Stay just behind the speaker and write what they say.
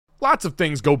Lots of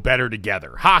things go better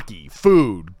together. Hockey,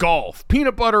 food, golf,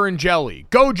 peanut butter and jelly,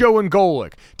 Gojo and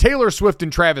Golic, Taylor Swift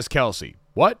and Travis Kelce.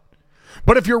 What?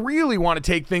 But if you really want to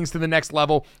take things to the next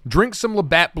level, drink some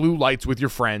Labatt Blue Lights with your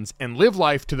friends and live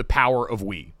life to the power of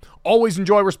we. Always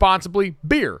enjoy responsibly.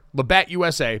 Beer, Labatt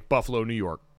USA, Buffalo, New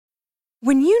York.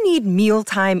 When you need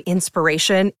mealtime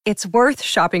inspiration, it's worth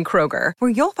shopping Kroger, where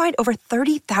you'll find over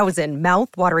 30,000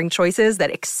 mouth-watering choices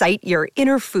that excite your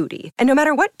inner foodie. And no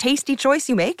matter what tasty choice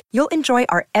you make, you'll enjoy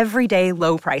our everyday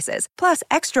low prices, plus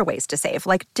extra ways to save,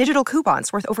 like digital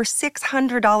coupons worth over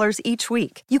 $600 each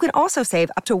week. You can also save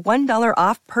up to $1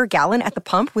 off per gallon at the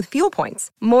pump with fuel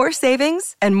points. More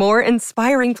savings and more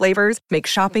inspiring flavors make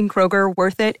shopping Kroger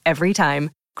worth it every time.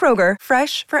 Kroger,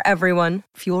 fresh for everyone.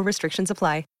 Fuel restrictions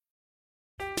apply.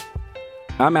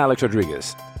 I'm Alex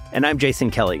Rodriguez. And I'm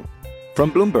Jason Kelly.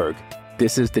 From Bloomberg,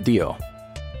 this is The Deal.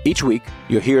 Each week,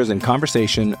 you'll hear us in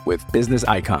conversation with business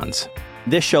icons.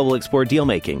 This show will explore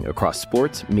deal-making across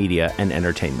sports, media, and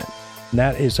entertainment.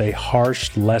 That is a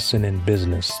harsh lesson in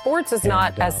business. Sports is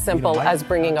not as simple as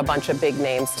bringing a bunch of big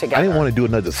names together. I didn't want to do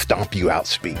another stomp you out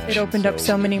speech. It opened up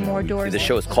so many more doors. The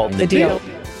show is called The Deal.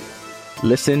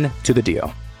 Listen to The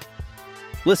Deal.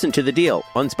 Listen to The Deal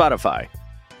on Spotify.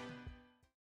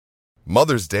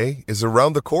 Mother's Day is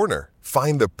around the corner.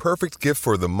 Find the perfect gift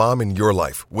for the mom in your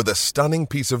life with a stunning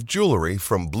piece of jewelry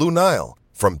from Blue Nile.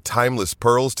 From timeless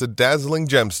pearls to dazzling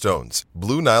gemstones,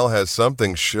 Blue Nile has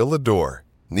something she'll adore.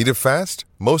 Need it fast?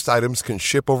 Most items can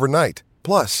ship overnight.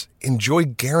 Plus, enjoy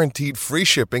guaranteed free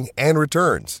shipping and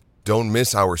returns. Don't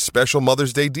miss our special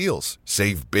Mother's Day deals.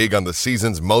 Save big on the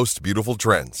season's most beautiful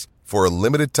trends. For a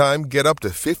limited time, get up to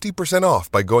 50% off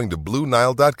by going to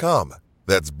BlueNile.com.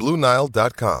 That's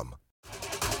BlueNile.com.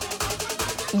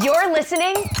 You're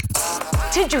listening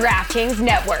to DraftKings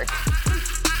Network.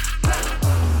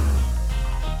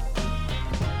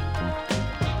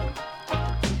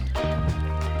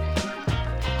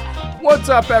 What's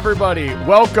up, everybody?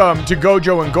 Welcome to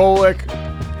Gojo and Golic.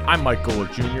 I'm Mike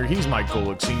Golic Jr. He's Mike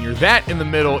Golic Sr. That in the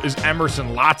middle is Emerson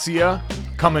Latzia,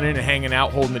 coming in and hanging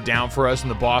out, holding it down for us in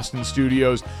the Boston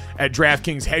studios at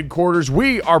DraftKings headquarters.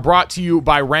 We are brought to you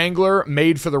by Wrangler,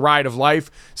 made for the ride of life.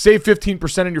 Save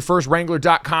 15% on your first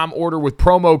Wrangler.com order with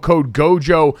promo code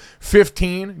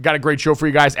GOJO15. Got a great show for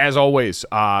you guys, as always.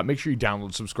 Make sure you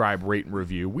download, subscribe, rate, and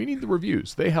review. We need the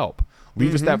reviews. They help.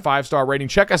 Leave us that 5-star rating.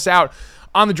 Check us out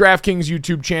on the DraftKings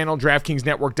YouTube channel,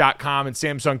 DraftKingsNetwork.com, and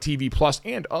Samsung TV Plus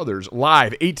and others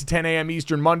live 8 to 10 a.m.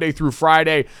 Eastern, Monday through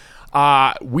Friday.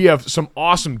 We have some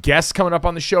awesome guests coming up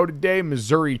on the show today.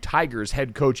 Missouri Tigers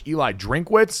head coach Eli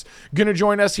Drinkwitz going to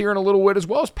join us here in a little bit, as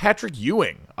well as Patrick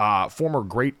Ewing, former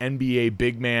great NBA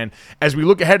big man, as we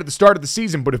look ahead at the start of the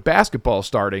season. But if basketball's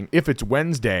starting, if it's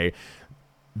Wednesday,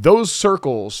 those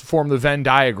circles form the Venn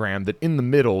diagram that in the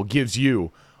middle gives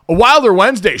you a Wilder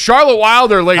Wednesday. Charlotte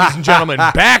Wilder, ladies and gentlemen,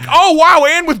 back. Oh, wow,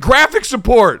 and with graphic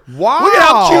support. Wow. Look at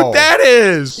how cute that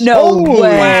is. No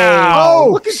way. Wow.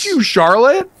 Look at you,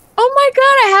 Charlotte. Oh my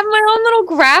God, I have my own little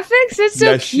graphics. It's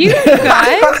so cute, you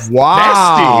guys. Wow.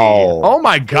 Bestie. Oh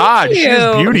my God. Thank She you.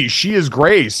 is beauty. She is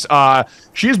grace.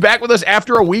 She is back with us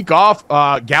after a week off,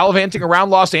 gallivanting around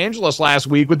Los Angeles last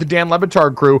week with the Dan Le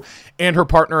Batard crew and her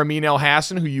partner, Amin El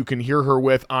Hassan, who you can hear her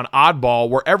with on Oddball,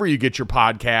 wherever you get your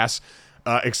podcasts.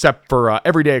 Except for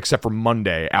every day except for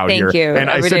Monday out here. Thank you. And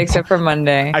Every day except for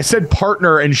Monday. I said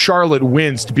partner, and Charlotte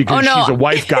winced because she's a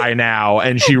wife guy now,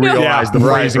 and she realized the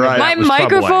phrasing. Of My that was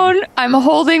microphone, troubling. I'm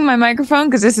holding my microphone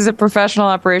because this is a professional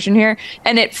operation here,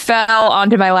 and it fell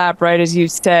onto my lap right as you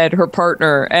said her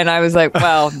partner, and I was like,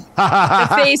 well,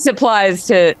 the face applies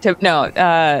to no.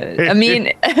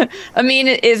 Amin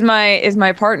is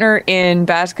my partner in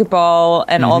basketball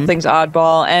and all things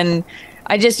oddball, and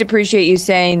I just appreciate you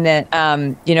saying that,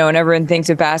 when everyone thinks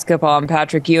of basketball and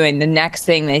Patrick Ewing, the next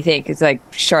thing they think is like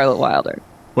Charlotte Wilder.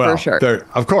 Well, for sure.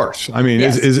 Of course. I mean,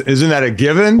 Yes. isn't that a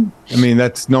given? I mean,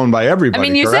 that's known by everybody. I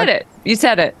mean, you correct? said it. You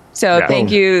said it. So Yeah.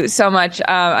 thank you so much.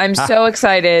 I'm so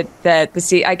excited that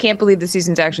I can't believe the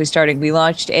season's actually starting. We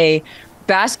launched a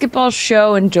basketball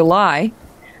show in July.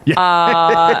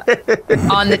 On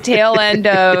the tail end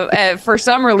of for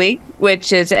Summer League,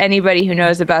 which is anybody who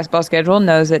knows the basketball schedule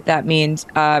knows that means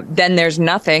then there's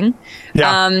nothing.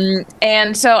 Yeah.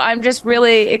 And so I'm just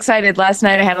really excited. Last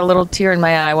night I had a little tear in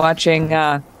my eye watching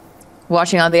all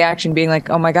the action, being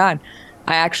like, oh my God,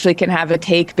 I actually can have a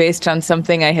take based on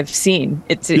something I have seen.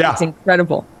 It's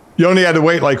incredible. You only had to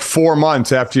wait like 4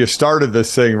 months after you started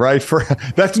this thing, right?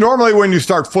 That's normally when you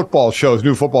start football shows,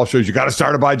 new football shows. You got to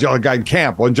start it by July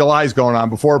camp when July's going on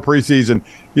before preseason.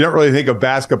 You don't really think of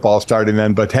basketball starting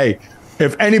then, but hey,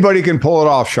 if anybody can pull it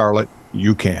off, Charlotte,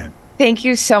 you can. Thank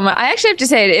you so much. I actually have to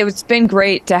say it's been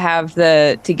great to have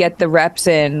to get the reps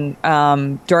in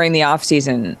during the off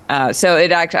season. So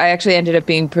I actually ended up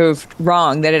being proved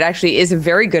wrong that it actually is a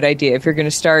very good idea if you're going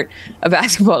to start a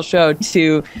basketball show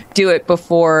to do it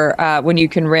before when you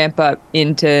can ramp up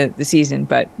into the season.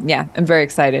 But yeah, I'm very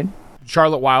excited.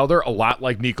 Charlotte Wilder, a lot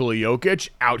like Nikola Jokic,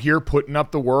 out here putting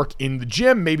up the work in the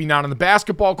gym, maybe not on the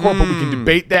basketball court, but we can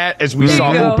debate that as we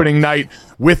saw opening night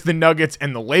with the Nuggets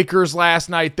and the Lakers last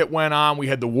night that went on. We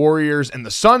had the Warriors and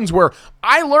the Suns, where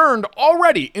I learned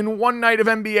already in one night of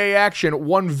NBA action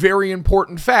one very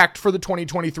important fact for the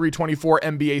 2023-24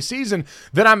 NBA season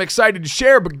that I'm excited to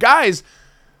share. But guys,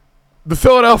 the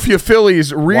Philadelphia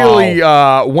Phillies really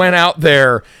went out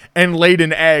there and laid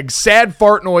an egg. Sad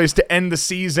fart noise to end the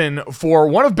season for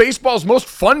one of baseball's most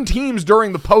fun teams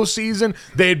during the postseason.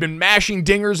 They had been mashing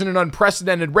dingers at an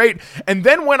unprecedented rate. And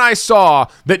then when I saw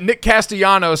that Nick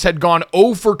Castellanos had gone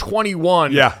 0 for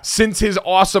 21 since his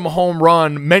awesome home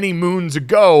run many moons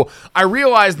ago, I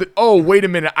realized that, oh, wait a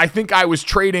minute, I think I was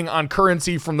trading on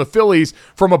currency from the Phillies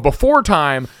from a before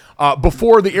time.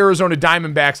 Before the Arizona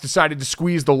Diamondbacks decided to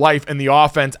squeeze the life and the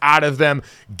offense out of them.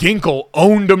 Ginkel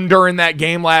owned them during that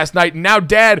game last night. And now,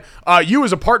 Dad, you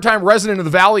as a part-time resident of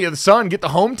the Valley of the Sun get the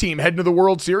home team heading to the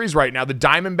World Series right now. The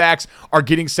Diamondbacks are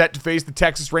getting set to face the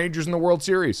Texas Rangers in the World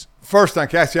Series. First on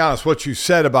Castellanos, what you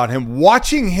said about him.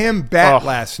 Watching him bat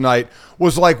last night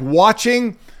was like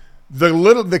watching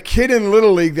the kid in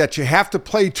Little League that you have to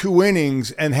play 2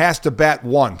 innings and has to bat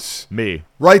once. Me.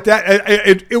 Right? That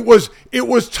it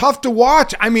was tough to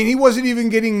watch. I mean, he wasn't even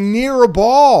getting near a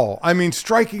ball. I mean,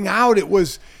 striking out, it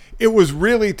was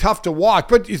really tough to watch.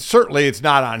 But it's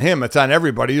not on him. It's on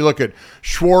everybody. You look at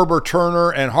Schwarber,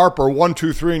 Turner, and Harper, 1,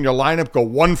 2, 3 in your lineup, go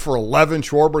 1 for 11.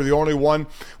 Schwarber, the only one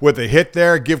with a hit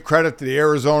there. Give credit to the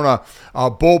Arizona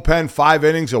bullpen, 5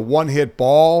 innings, a 1-hit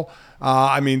ball.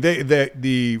 I mean,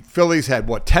 the Phillies had,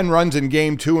 10 runs in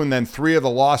game 2, and then 3 of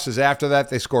the losses after that.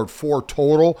 They scored 4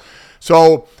 total.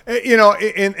 So,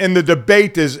 and the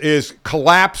debate is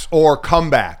collapse or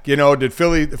comeback. Did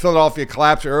Philadelphia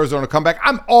collapse or Arizona come back?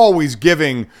 I'm always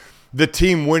giving the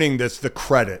team winning this the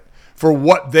credit for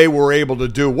what they were able to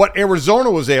do, what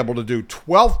Arizona was able to do.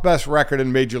 12th best record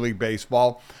in Major League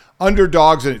Baseball.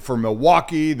 Underdogs for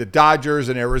Milwaukee, the Dodgers,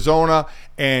 and Arizona,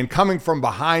 and coming from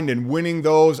behind and winning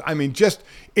those. I mean, just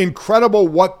incredible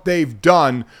what they've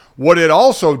done. What it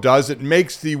also does, it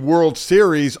makes the World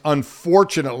Series,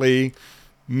 unfortunately,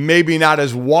 maybe not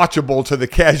as watchable to the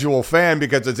casual fan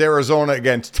because it's Arizona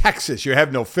against Texas. You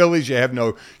have no Phillies. You have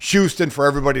no Houston for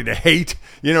everybody to hate,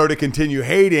 to continue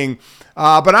hating.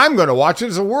 But I'm going to watch it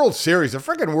as a World Series, a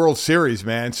freaking World Series,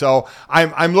 man. So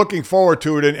I'm looking forward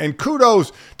to it. And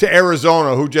kudos to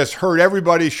Arizona, who just heard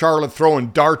everybody, Charlotte, throwing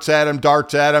darts at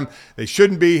them. They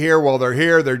shouldn't be here. Well, they're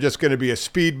here. They're just going to be a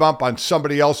speed bump on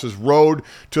somebody else's road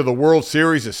to the World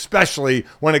Series, especially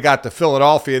when it got to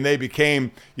Philadelphia and they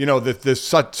became,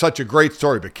 such a great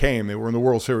story. They were in the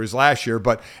World Series last year,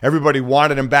 but everybody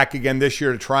wanted them back again this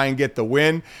year to try and get the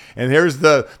win. And here's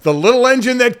the little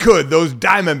engine that could, those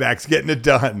Diamondbacks getting it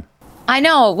done. I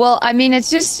know. Well, I mean,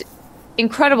 it's just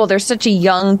incredible. They're such a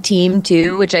young team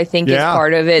too, which I think is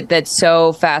part of it that's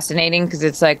so fascinating because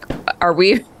it's like,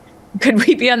 could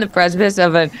we be on the precipice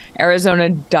of an Arizona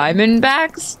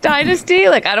Diamondbacks dynasty?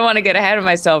 Like, I don't want to get ahead of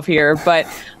myself here, but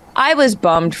I was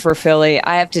bummed for Philly.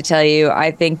 I have to tell you,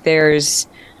 I think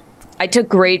I took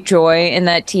great joy in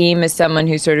that team as someone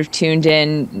who sort of tuned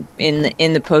in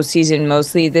the postseason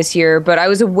mostly this year, but I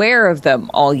was aware of them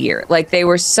all year. Like, they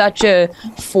were such a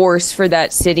force for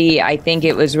that city. I think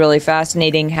it was really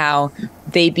fascinating how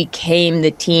they became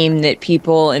the team that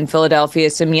people in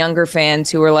Philadelphia, some younger fans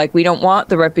who were like, we don't want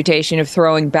the reputation of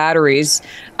throwing batteries.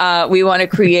 We want to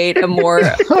create a more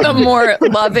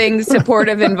loving,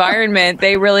 supportive environment.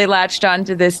 They really latched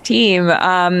onto this team.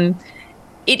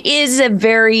 It is a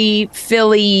very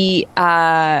Philly,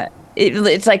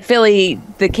 it's like Philly,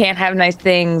 the can't have nice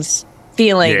things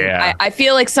feeling. Yeah. I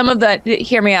feel like some of that,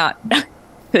 hear me out.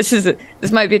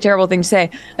 This might be a terrible thing to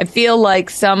say. I feel like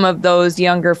some of those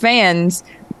younger fans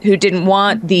who didn't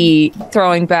want the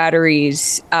throwing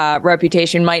batteries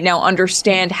reputation might now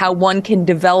understand how one can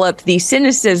develop the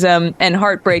cynicism and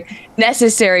heartbreak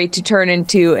necessary to turn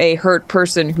into a hurt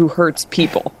person who hurts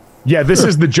people. Yeah, this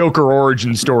is the Joker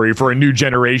origin story for a new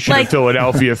generation of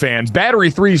Philadelphia fans.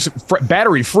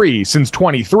 Battery-free since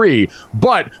 23,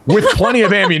 but with plenty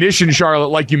of ammunition, Charlotte,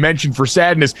 like you mentioned, for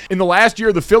sadness. In the last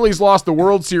year, the Phillies lost the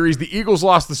World Series, the Eagles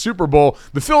lost the Super Bowl,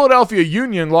 the Philadelphia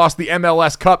Union lost the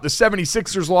MLS Cup, the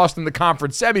 76ers lost in the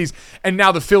conference semis, and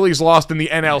now the Phillies lost in the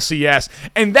NLCS.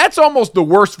 And that's almost the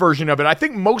worst version of it. I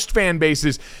think most fan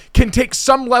bases can take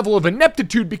some level of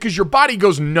ineptitude because your body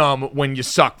goes numb when you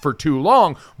suck for too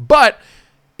long. But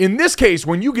in this case,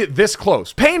 when you get this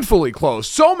close, painfully close,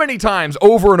 so many times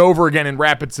over and over again in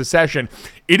rapid succession,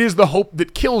 it is the hope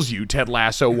that kills you, Ted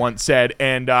Lasso once said,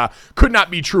 and could not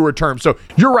be truer terms. So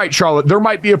you're right, Charlotte. There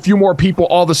might be a few more people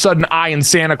all of a sudden eyeing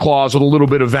Santa Claus with a little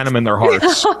bit of venom in their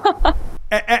hearts.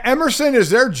 Emerson, is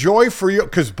there joy for you?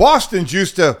 Because Boston's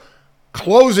used to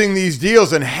closing these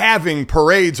deals and having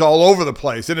parades all over the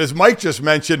place. And as Mike just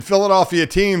mentioned, Philadelphia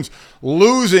teams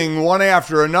losing one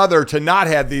after another to not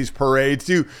have these parades.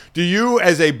 Do you,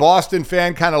 as a Boston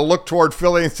fan, kind of look toward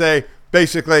Philly and say,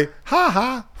 basically,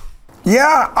 ha-ha?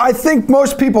 Yeah, I think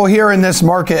most people here in this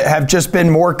market have just been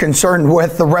more concerned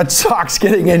with the Red Sox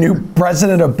getting a new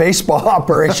president of baseball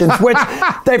operations, which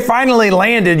they finally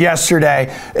landed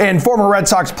yesterday, and former Red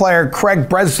Sox player Craig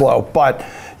Breslow. But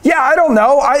yeah, I don't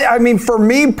know. I mean, for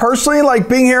me personally, like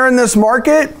being here in this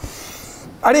market,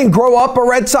 I didn't grow up a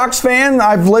Red Sox fan.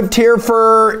 I've lived here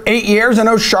for 8 years. I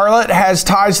know Charlotte has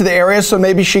ties to the area, so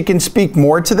maybe she can speak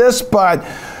more to this. But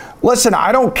listen,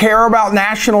 I don't care about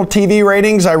national TV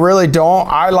ratings. I really don't.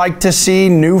 I like to see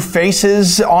new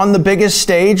faces on the biggest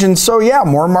stage. And so, yeah,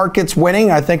 more markets winning.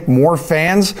 I think more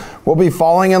fans will be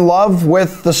falling in love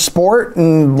with the sport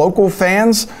and local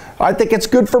fans. I think it's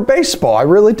good for baseball. I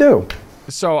really do.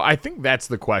 So I think that's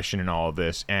the question in all of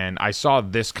this, and I saw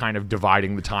this kind of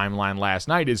dividing the timeline last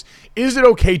night, is it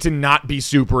okay to not be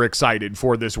super excited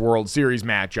for this World Series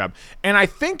matchup? And I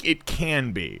think it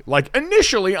can be. Like,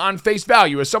 initially, on face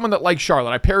value, as someone that likes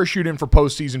Charlotte, I parachute in for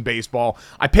postseason baseball.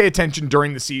 I pay attention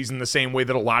during the season the same way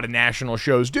that a lot of national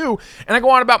shows do, and I go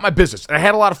on about my business. And I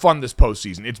had a lot of fun this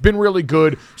postseason. It's been really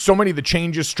good. So many of the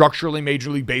changes structurally Major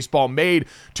League Baseball made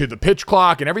to the pitch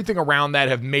clock and everything around that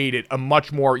have made it a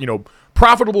much more,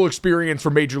 profitable experience for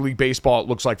Major League Baseball, it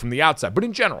looks like, from the outside. But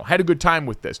in general, had a good time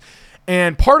with this.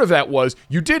 And part of that was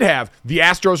you did have the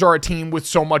Astros are a team with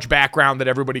so much background that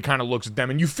everybody kind of looks at them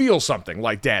and you feel something,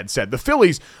 like Dad said. The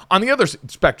Phillies, on the other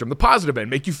spectrum, the positive end,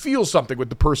 make you feel something with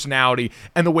the personality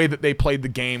and the way that they played the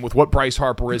game with what Bryce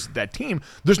Harper is to that team.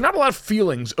 There's not a lot of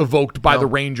feelings evoked by the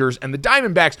Rangers and the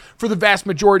Diamondbacks for the vast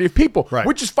majority of people,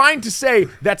 which is fine to say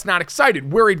that's not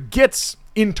excited. Where it gets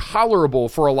intolerable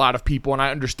for a lot of people, and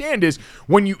I understand, is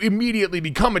when you immediately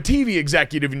become a TV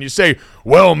executive and you say,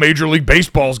 well, Major League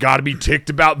Baseball's got to be ticked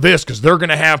about this because they're going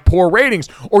to have poor ratings,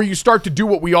 or you start to do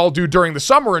what we all do during the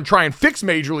summer and try and fix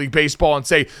Major League Baseball and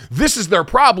say, this is their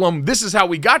problem, this is how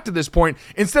we got to this point,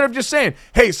 instead of just saying,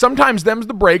 hey, sometimes them's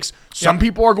the breaks, some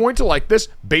people are going to like this,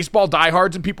 baseball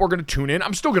diehards and people are going to tune in,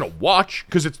 I'm still going to watch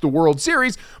because it's the World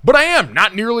Series, but I am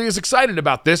not nearly as excited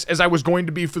about this as I was going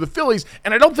to be for the Phillies,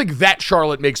 and I don't think that Charlotte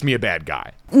makes me a bad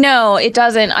guy. No, it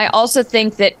doesn't. I also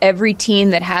think that every team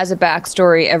that has a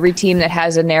backstory, every team that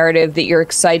has a narrative that you're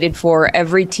excited for,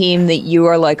 every team that you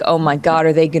are like, oh my God,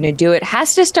 are they going to do it,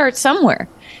 has to start somewhere.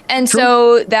 And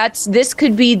so this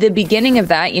could be the beginning of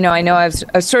that. I know I was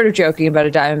sort of joking about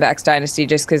a Diamondbacks dynasty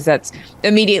just because that's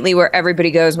immediately where everybody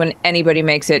goes when anybody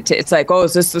makes it. It's like, oh,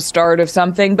 is this the start of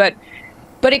something? But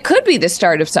it could be the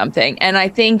start of something. And I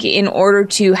think in order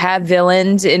to have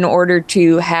villains, in order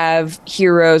to have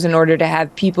heroes, in order to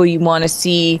have people you want to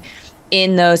see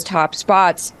in those top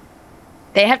spots,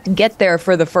 they have to get there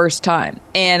for the first time.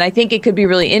 And I think it could be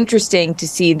really interesting to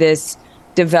see this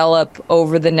develop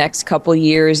over the next couple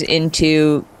years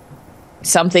into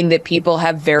something that people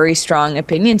have very strong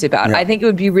opinions about. Yeah. I think it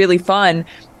would be really fun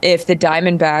if the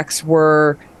Diamondbacks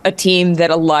were a team that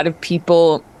a lot of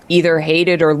people either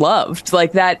hated or loved.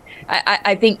 Like that,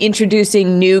 I think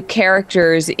introducing new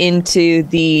characters into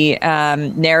the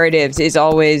narratives is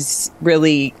always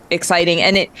really exciting.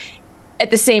 And at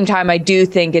the same time, I do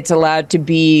think it's allowed to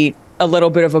be a little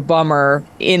bit of a bummer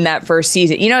in that first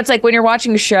season. It's like when you're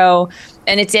watching a show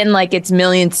and it's in like its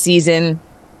millionth season,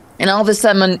 and all of a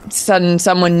sudden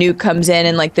someone new comes in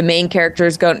and like the main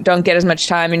characters don't get as much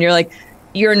time, and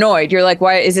you're annoyed. You're like,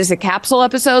 why is this a capsule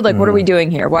episode? Like, what are we doing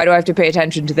here? Why do I have to pay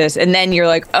attention to this? And then you're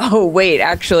like, oh, wait,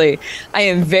 actually, I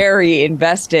am very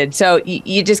invested. So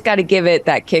you just got to give it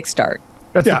that kickstart.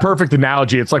 That's the perfect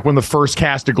analogy. It's like when the first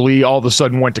cast of Glee all of a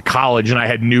sudden went to college and I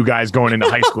had new guys going into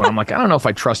high school. And I'm like, I don't know if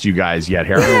I trust you guys yet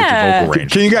here.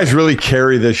 Can you guys really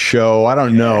carry this show? I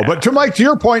don't know. But to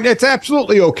your point, it's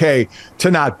absolutely okay to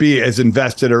not be as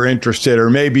invested or interested, or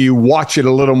maybe you watch it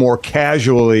a little more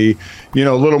casually, a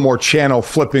little more channel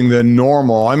flipping than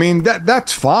normal. I mean,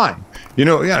 that's fine.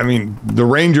 The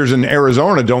Rangers in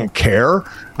Arizona don't care.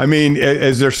 I mean,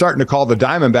 as they're starting to call the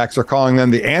Diamondbacks, they're calling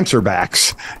them the answer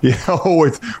backs.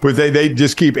 With they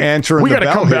just keep answering the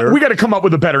bell here. We got to come up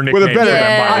with a better nickname.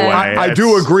 I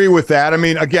do agree with that. I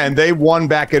mean, again, they won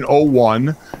back in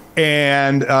 2001,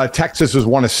 and Texas is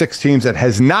one of 6 teams that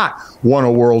has not won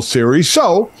a World Series.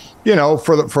 So,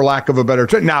 for lack of a better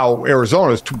term, now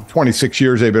Arizona's 26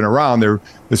 years they've been around.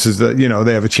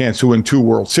 They have a chance to win 2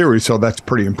 World Series, so that's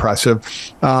pretty impressive.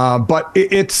 But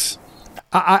it's.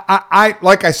 I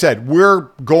like I said, we're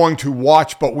going to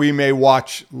watch, but we may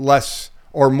watch less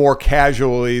or more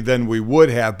casually than we would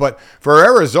have. But for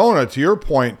Arizona, to your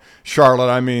point, Charlotte,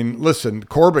 I mean, listen,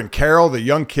 Corbin Carroll, the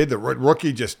young kid, the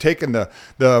rookie, just taking the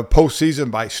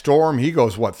postseason by storm. He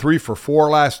goes, 3 for 4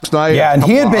 last night? Yeah, and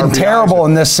he had been terrible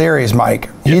in this series, Mike.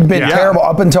 He'd been terrible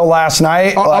up until last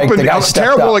night.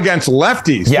 Terrible against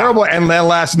lefties. Yeah. Terrible, and then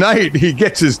last night he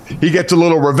gets a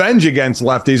little revenge against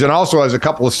lefties, and also has a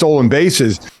couple of stolen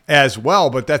bases as well.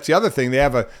 But that's the other thing. They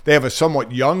have a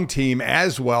somewhat young team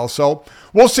as well. So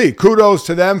we'll see. Kudos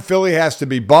to them. Philly has to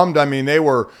be bummed. I mean, they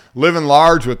were living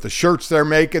large with the shirts they're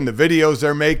making, the videos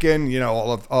they're making,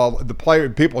 all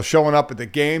the people showing up at the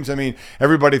games. I mean,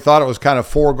 everybody thought it was kind of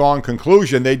foregone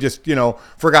conclusion. They just,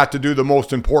 forgot to do the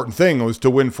most important thing, was to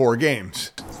win 4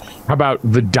 games. How about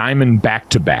the Diamond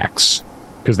back-to-backs?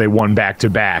 Because they won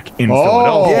back-to-back in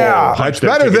Philadelphia. Yeah, that's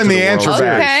better than the answer backs.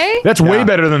 Okay. That's way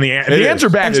better than the answer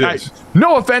backs.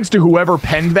 No offense to whoever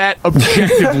penned that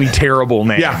objectively terrible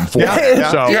name.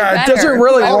 It doesn't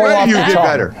really roll off the tongue.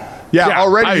 Better.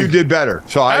 You did better.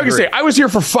 So I agree. I was here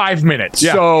for 5 minutes.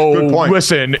 Yeah, so good point.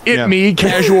 Listen, me,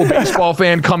 casual baseball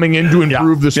fan coming in to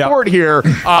improve the sport here.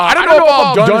 I don't know if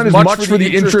I've done as much for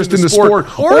the interest in the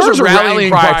sport or as a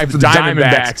rallying cry for the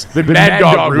Diamondbacks than Mad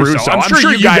Dog Russo. I'm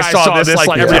sure you guys saw this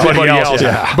like everybody else.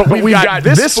 But we've got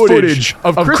this footage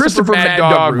of Christopher Mad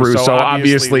Dog Russo,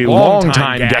 obviously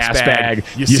longtime gas bag.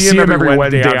 You see him every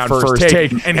Wednesday on First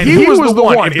Take. And he was the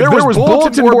one. If there was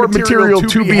bulletin board material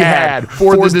to be had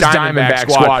for this Diamondback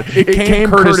squad, it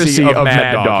came courtesy of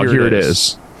Mad Dog. Here it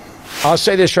is. I'll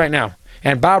say this right now,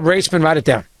 and Bob Raceman, write it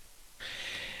down.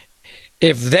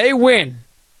 If they win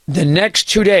the next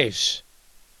 2 days,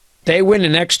 they win the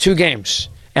next 2 games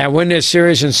and win this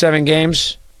series in 7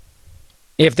 games,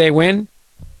 if they win,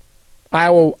 I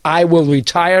will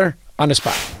retire on the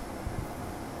spot.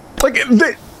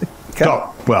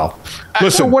 Listen.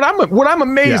 So what I'm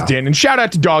amazed in, and shout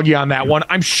out to Doggy on that one,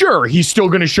 I'm sure he's still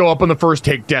going to show up on the First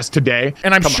Take desk today,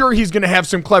 and I'm sure he's going to have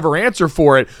some clever answer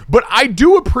for it, but I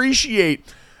do appreciate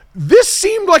this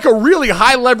seemed like a really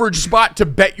high leverage spot to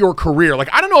bet your career.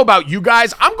 Like, I don't know about you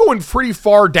guys. I'm going pretty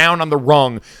far down on the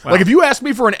rung. Wow. Like, if you asked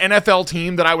me for an NFL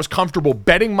team that I was comfortable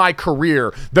betting my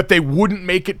career that they wouldn't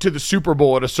make it to the Super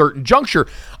Bowl at a certain juncture,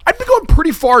 I'd be going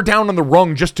pretty far down on the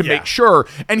rung just to make sure.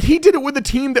 And he did it with a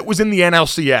team that was in the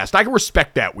NLCS. I can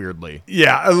respect that weirdly.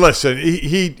 Yeah, listen,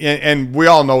 he and we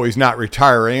all know he's not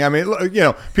retiring. I mean,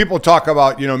 people talk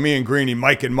about, me and Greeny,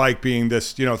 Mike and Mike being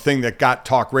this, thing that got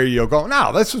talk radio going.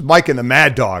 No, this was Mike and the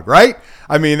Mad Dog, right?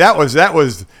 I mean, that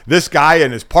was this guy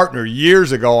and his partner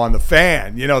years ago on the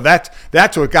Fan.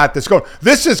 That's what got this going.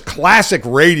 This is classic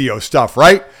radio stuff,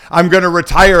 right? I'm going to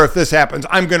retire if this happens.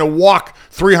 I'm going to walk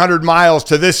 300 miles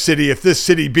to this city if this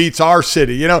city beats our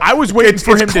city. I was waiting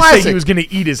for him to say he was going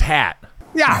to eat his hat.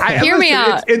 Yeah, hear me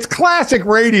out. It's classic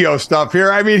radio stuff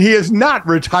here. I mean, he is not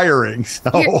retiring.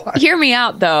 So hear me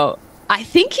out, though. I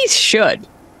think he should.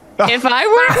 If I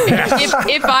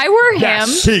were him,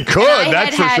 he could.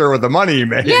 That's for sure with the money he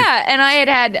made. Yeah, and I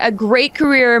had a great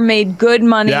career, made good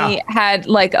money, had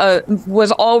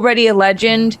was already a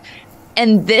legend,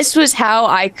 and this was how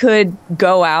I could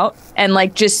go out and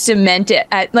just cement it.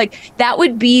 That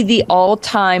would be the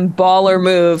all-time baller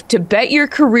move, to bet your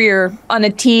career on a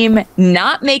team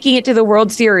not making it to the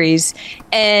World Series,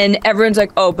 and everyone's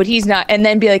like, "Oh, but he's not," and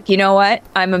then be like, "You know what?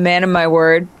 I'm a man of my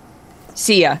word.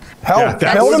 See ya."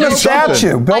 Build him a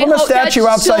statue. Build him a statue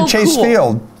outside Chase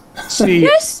Field. See,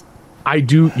 I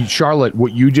do, Charlotte,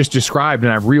 what you just described,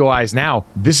 and I realize now,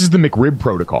 this is the McRib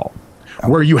protocol.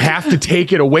 where you have to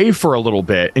take it away for a little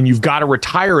bit and you've got to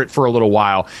retire it for a little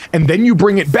while and then you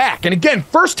bring it back. And again,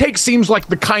 First Take seems like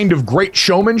the kind of great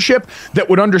showmanship that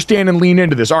would understand and lean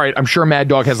into this. All right, I'm sure Mad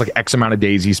Dog has like X amount of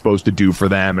days he's supposed to do for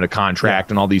them and a contract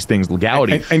and all these things,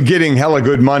 legality. And getting hella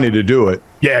good money to do it.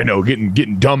 Yeah, no, getting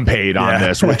dumb paid on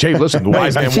this. Which, hey, listen, the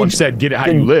wise man once said, get it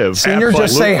how you live. Senior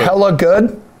just say hella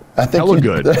good? I think hella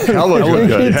good. Hella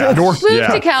good. Yeah. Move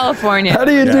to California. How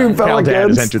do you do, fella Cal Dad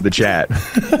has entered the chat.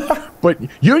 But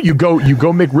you go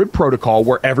McRib protocol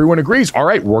where everyone agrees, all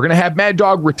right, we're going to have Mad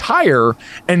Dog retire.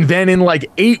 And then in like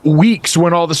 8 weeks,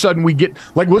 when all of a sudden we get,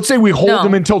 like, let's say we hold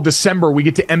him until December, we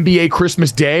get to NBA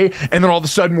Christmas Day. And then all of a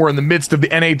sudden we're in the midst of the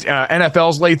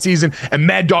NFL's late season and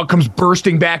Mad Dog comes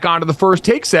bursting back onto the First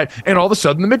Take set. And all of a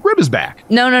sudden the McRib is back.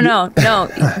 No.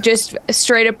 Just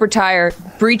straight up retire.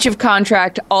 Breach of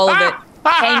contract, all of it.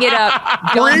 Hang it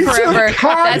up. Gone forever.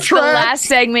 That's the last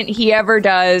segment he ever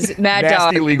does. Mad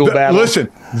Nasty Dog. legal battle. Listen,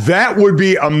 that would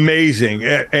be amazing.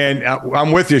 And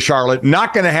I'm with you, Charlotte.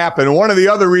 Not going to happen. One of the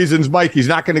other reasons, Mike, he's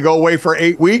not going to go away for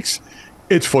 8 weeks.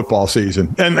 It's football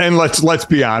season. And let's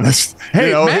be honest.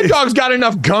 Hey, Mad Dog's got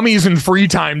enough gummies and free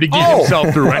time to get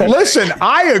himself through it. Listen,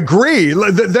 I agree.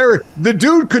 The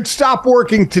dude could stop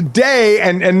working today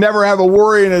and never have a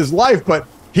worry in his life, but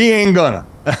he ain't gonna.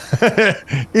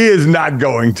 He is not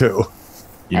going to.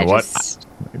 You know what?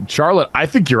 Charlotte, I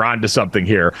think you're onto something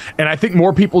here. And I think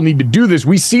more people need to do this.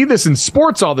 We see this in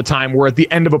sports all the time where at the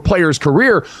end of a player's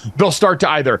career, they'll start to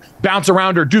either bounce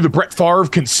around or do the Brett Favre,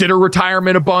 consider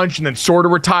retirement a bunch and then sort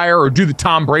of retire, or do the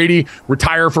Tom Brady,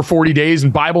 retire for 40 days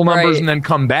and Bible numbers and then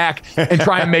come back and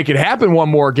try and make it happen one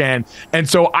more again. And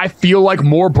so I feel like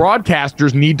more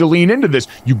broadcasters need to lean into this.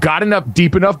 You got enough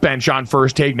deep enough bench on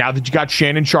First Take. Now that you got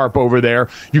Shannon Sharp over there,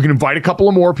 you can invite a couple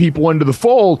of more people into the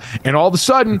fold, and all of a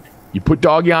sudden, you put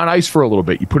Doggy on ice for a little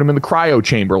bit. You put him in the cryo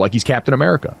chamber like he's Captain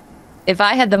America. If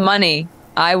I had the money,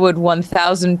 I would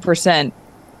 1,000%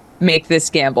 make this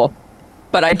gamble.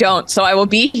 But I don't, so I will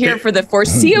be here for the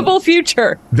foreseeable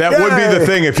future. That would be the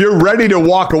thing. If you're ready to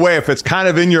walk away, if it's kind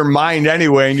of in your mind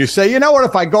anyway, and you say, you know what,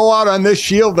 if I go out on this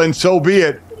shield, then so be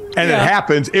it. And it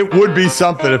happens. It would be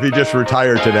something if he just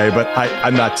retired today, but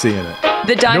I'm not seeing it.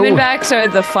 The Diamondbacks are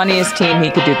the funniest team he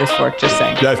could do this for, just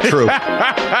saying. That's true.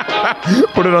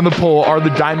 Put it on the poll. Are the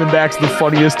Diamondbacks the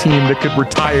funniest team that could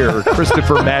retire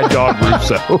Christopher Mad Dog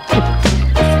Russo?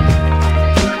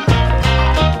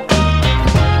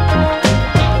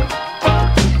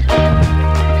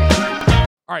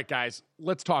 All right, guys,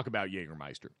 let's talk about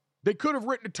Jägermeister. They could have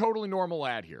written a totally normal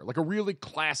ad here, like a really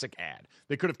classic ad.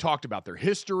 They could have talked about their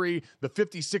history, the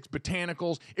 56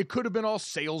 botanicals. It could have been all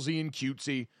salesy and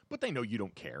cutesy, but they know you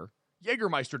don't care.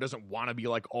 Jägermeister doesn't want to be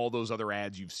like all those other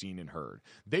ads you've seen and heard.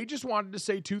 They just wanted to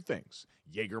say two things.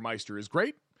 Jägermeister is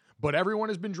great, but everyone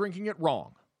has been drinking it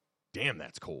wrong. Damn,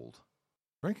 that's cold.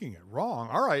 Drinking it wrong?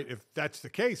 All right, if that's the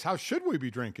case, how should we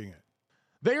be drinking it?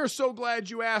 They are so glad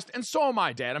you asked, and so am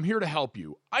I, Dad. I'm here to help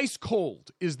you. Ice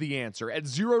cold is the answer, at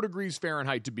 0 degrees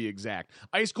Fahrenheit to be exact.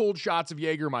 Ice cold shots of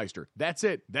Jägermeister. That's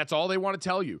it. That's all they want to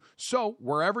tell you. So,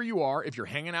 wherever you are, if you're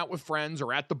hanging out with friends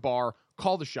or at the bar,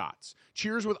 call the shots.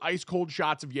 Cheers with ice cold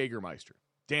shots of Jägermeister.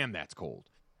 Damn, that's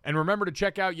cold. And remember to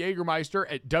check out Jägermeister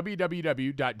at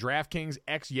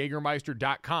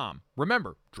www.draftkingsxjagermeister.com.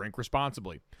 Remember, drink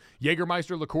responsibly.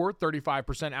 Jägermeister liqueur,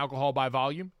 35% alcohol by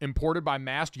volume, imported by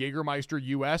Mast Jägermeister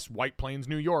US, White Plains,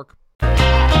 New York.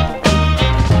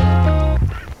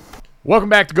 Welcome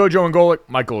back to Gojo and Golic.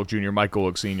 Mike Golic Jr., Mike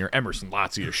Golic Sr., Emerson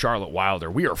Latzia, Charlotte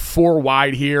Wilder. We are 4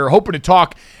 wide here, hoping to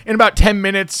talk in about 10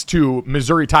 minutes to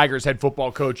Missouri Tigers head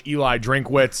football coach Eli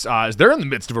Drinkwitz, as they're in the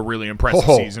midst of a really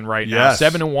impressive season right now.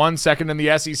 7-1, second in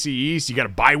the SEC East. You got a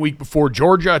bye week before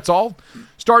Georgia. It's all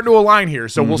starting to align here,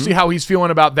 so we'll see how he's feeling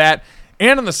about that.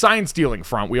 And on the sign-stealing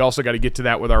front, we also got to get to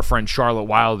that with our friend Charlotte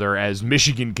Wilder as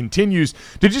Michigan continues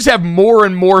to just have more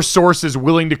and more sources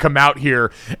willing to come out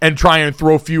here and try and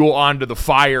throw fuel onto the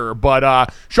fire.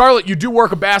 But, Charlotte, you do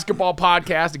work a basketball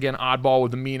podcast, again, Oddball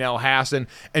with Amin El Hassan,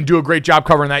 and do a great job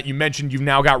covering that. You mentioned you've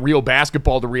now got real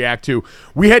basketball to react to.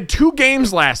 We had 2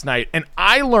 games last night, and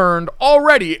I learned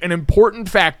already an important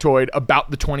factoid about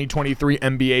the 2023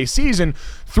 NBA season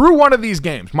through one of these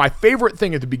games. My favorite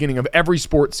thing at the beginning of every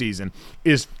sports season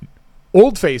is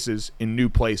old faces in new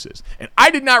places. And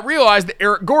I did not realize that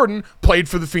Eric Gordon played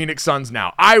for the Phoenix Suns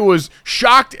now. I was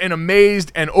shocked and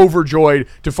amazed and overjoyed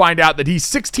to find out that he's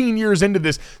 16 years into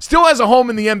this, still has a home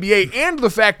in the NBA, and the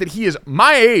fact that he is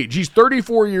my age. He's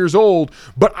 34 years old,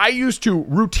 but I used to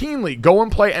routinely go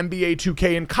and play NBA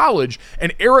 2K in college,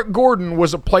 and Eric Gordon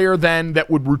was a player then that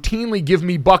would routinely give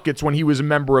me buckets when he was a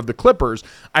member of the Clippers.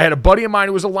 I had a buddy of mine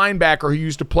who was a linebacker who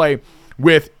used to play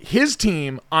with his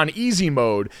team on easy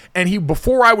mode, and he,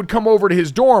 before I would come over to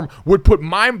his dorm, would put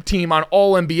my team on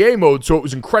all NBA mode, so it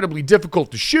was incredibly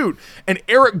difficult to shoot. And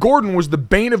Eric Gordon was the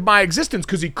bane of my existence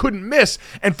because he couldn't miss,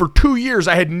 and for 2 years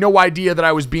I had no idea that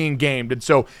I was being gamed. And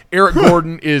so Eric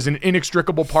Gordon is an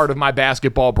inextricable part of my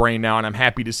basketball brain now, and I'm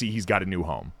happy to see he's got a new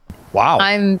home. Wow.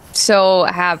 I'm so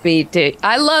happy to.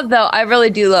 I really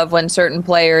do love when certain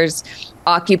players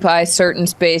occupy certain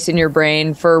space in your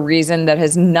brain for a reason that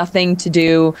has nothing to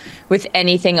do with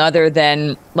anything other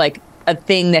than like a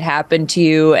thing that happened to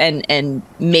you and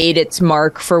made its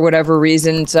mark for whatever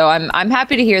reason. So I'm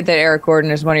happy to hear that Eric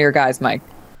Gordon is one of your guys, Mike.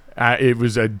 It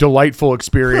was a delightful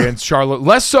experience, Charlotte.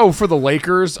 Less so for the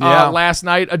Lakers last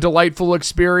night. A delightful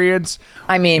experience.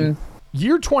 I mean,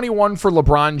 year 21 for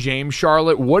LeBron James,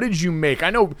 Charlotte. What did you make? I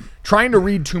know trying to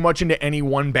read too much into any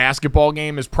one basketball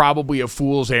game is probably a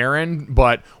fool's errand,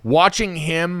 but watching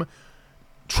him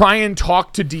try and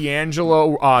talk to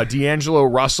D'Angelo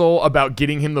Russell about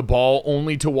getting him the ball,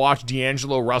 only to watch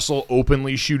D'Angelo Russell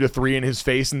openly shoot a three in his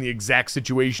face in the exact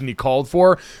situation he called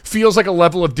for, feels like a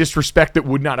level of disrespect that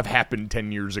would not have happened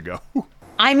 10 years ago.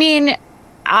 I mean,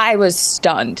 I was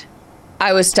stunned.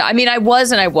 I mean, I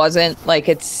was and I wasn't. Like,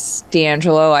 it's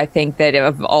D'Angelo. I think that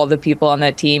of all the people on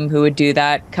that team who would do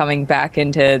that coming back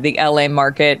into the LA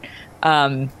market,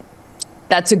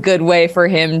 that's a good way for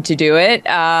him to do it.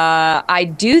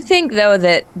 I do think, though,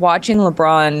 that watching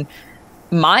LeBron,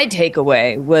 my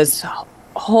takeaway was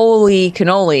holy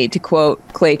cannoli, to quote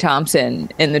Klay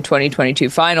Thompson in the 2022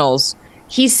 finals.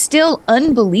 He's still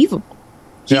unbelievable.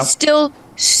 He's still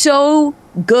so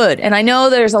good. And I know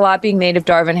there's a lot being made of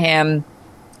Darvin Ham,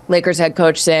 Lakers head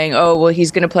coach, saying, oh, well,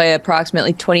 he's going to play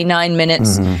approximately 29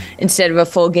 minutes instead of a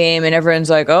full game. And everyone's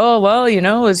like, oh, well,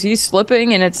 is he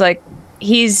slipping? And it's like,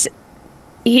 he's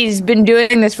been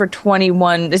doing this for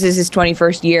 21. This is his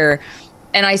 21st year.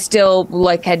 And I still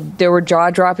there were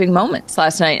jaw-dropping moments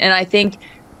last night. And I think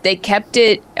they kept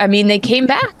it. I mean, they came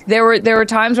back. There were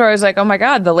times where I was like, oh my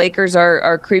God, the Lakers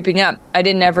are creeping up. I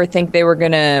didn't ever think they were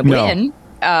going to win.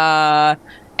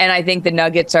 And I think the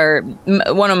Nuggets are,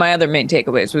 one of my other main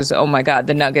takeaways was, oh my God,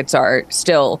 the Nuggets are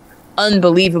still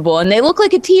unbelievable. And they look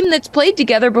like a team that's played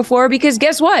together before, because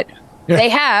guess what?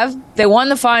 Yeah. They won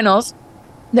the finals.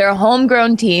 They're a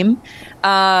homegrown team.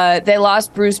 They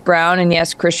lost Bruce Brown, and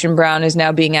yes, Christian Brown is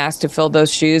now being asked to fill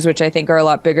those shoes, which I think are a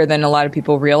lot bigger than a lot of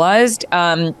people realized.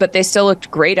 But they still looked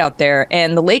great out there.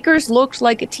 And the Lakers looked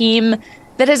like a team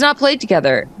that has not played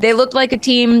together. They looked like a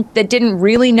team that didn't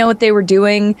really know what they were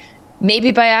doing,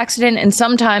 maybe by accident, and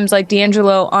sometimes, like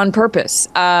D'Angelo, on purpose.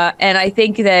 And I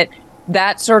think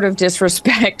that sort of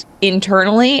disrespect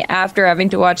internally after having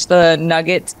to watch the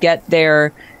Nuggets get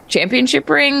their championship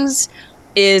rings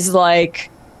is like,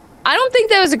 I don't think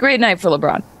that was a great night for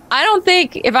LeBron. I don't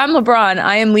think, if I'm LeBron,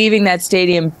 I am leaving that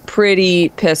stadium pretty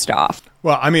pissed off.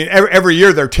 Well, I mean, every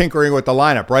year they're tinkering with the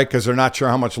lineup, right? Because they're not sure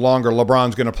how much longer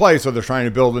LeBron's going to play, so they're trying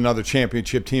to build another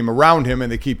championship team around him,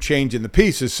 and they keep changing the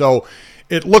pieces. So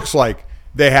it looks like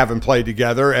they haven't played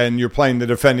together, and you're playing the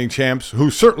defending champs,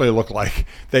 who certainly look like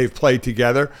they've played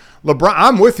together. LeBron,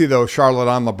 I'm with you, though, Charlotte,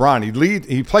 on LeBron.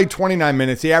 He played 29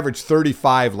 minutes. He averaged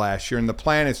 35 last year, and the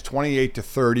plan is 28 to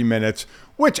 30 minutes,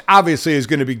 which obviously is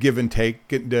going to be give and take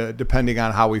depending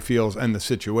on how he feels and the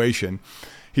situation.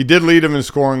 He did lead him in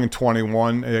scoring in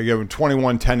 21. He gave him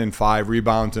 21, 10, and 5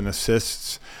 rebounds and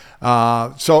assists.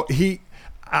 So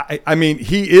I mean,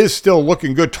 he is still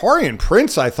looking good. Taurean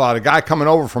Prince, I thought, a guy coming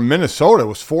over from Minnesota,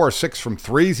 was 4 or 6 from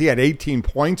threes. He had 18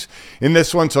 points in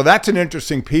this one. So that's an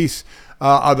interesting piece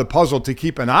of the puzzle to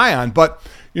keep an eye on. But,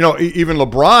 even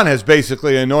LeBron has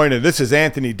basically anointed, this is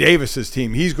Anthony Davis's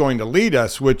team. He's going to lead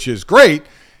us, which is great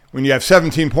when you have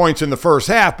 17 points in the first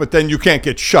half, but then you can't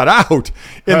get shut out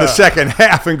in the second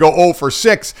half and go 0 for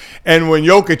 6. And when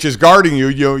Jokic is guarding you,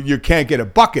 you can't get a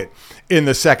bucket in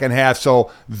the second half.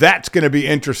 So that's going to be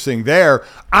interesting there.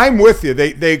 I'm with you.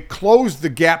 They closed the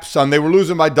gap some. They were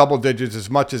losing by double digits, as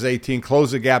much as 18,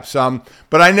 closed the gap some,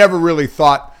 but I never really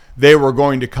thought they were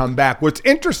going to come back. What's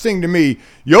interesting to me,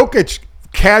 Jokic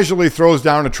casually throws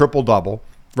down a triple-double,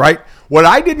 right? What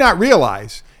I did not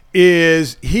realize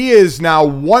is he is now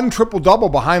 1 triple-double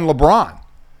behind LeBron.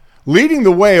 Leading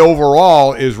the way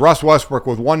overall is Russ Westbrook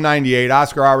with 198.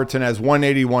 Oscar Robertson has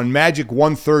 181. Magic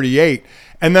 138.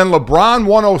 And then LeBron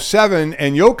 107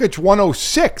 and Jokic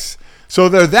 106. So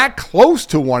they're that close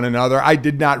to one another. I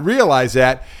did not realize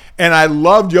that. And I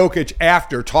loved Jokic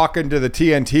after talking to the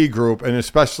TNT group, and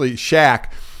especially Shaq.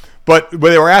 But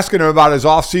when they were asking him about his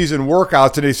off-season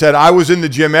workouts, and he said, I was in the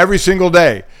gym every single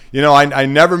day. I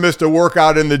never missed a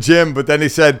workout in the gym. But then he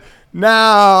said,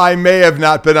 I may have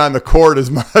not been on the court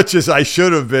as much as I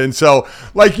should have been. So,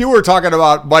 like you were talking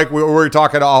about, Mike, we were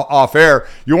talking off air.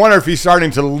 You wonder if he's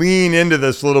starting to lean into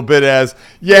this a little bit as,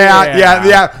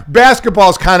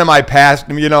 basketball's kind of my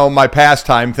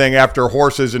pastime thing. After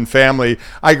horses and family,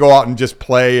 I go out and just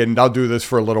play, and I'll do this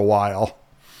for a little while.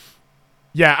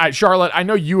 Yeah, Charlotte, I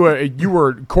know you were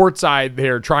courtside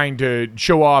there trying to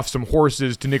show off some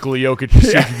horses to Nikola Jokic to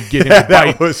see if you could get him to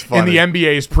bite in the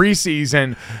NBA's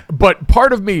preseason. But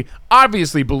part of me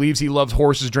obviously believes he loves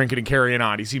horses, drinking, and carrying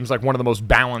on. He seems like one of the most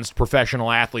balanced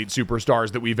professional athlete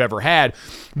superstars that we've ever had.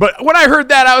 But when I heard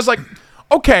that, I was like,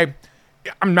 okay,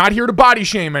 I'm not here to body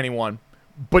shame anyone,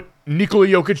 but Nikola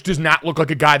Jokic does not look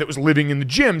like a guy that was living in the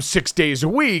gym 6 days a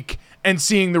week and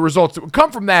seeing the results that would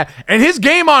come from that. And his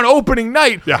game on opening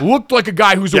night looked like a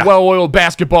guy who's a well-oiled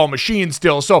basketball machine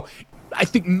still. So I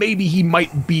think maybe he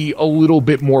might be a little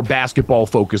bit more basketball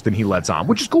focused than he lets on,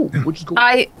 which is cool.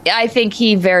 I think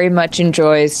he very much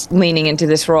enjoys leaning into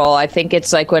this role. I think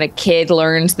it's like when a kid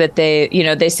learns that they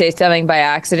say something by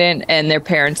accident and their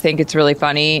parents think it's really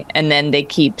funny, and then they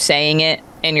keep saying it,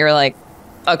 and you're like,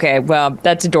 okay, well,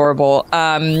 that's adorable.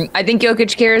 I think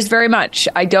Jokic cares very much.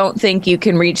 I don't think you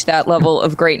can reach that level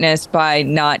of greatness by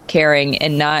not caring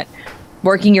and not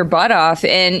working your butt off.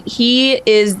 And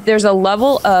there's a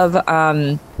level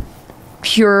of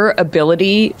pure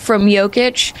ability from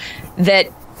Jokic that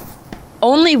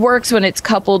only works when it's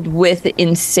coupled with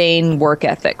insane work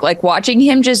ethic. Like watching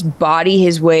him just body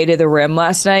his way to the rim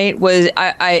last night was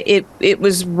it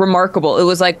was remarkable. It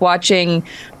was like watching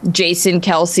Jason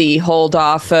Kelsey hold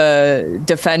off a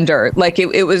defender. Like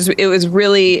it was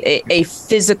really a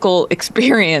physical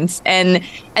experience. And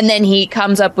then he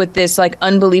comes up with this like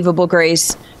unbelievable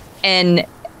grace, and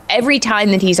every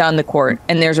time that he's on the court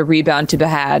and there's a rebound to be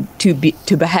had,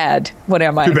 what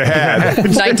am I? To be had.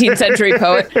 19th century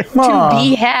poet. To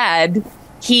be had,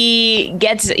 he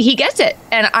gets it.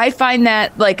 And I find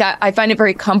that, I find it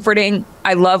very comforting.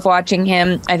 I love watching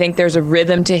him. I think there's a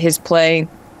rhythm to his play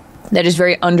that is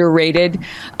very underrated.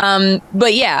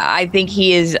 But yeah, I think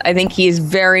he is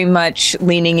very much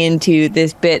leaning into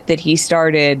this bit that he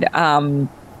started.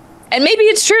 And maybe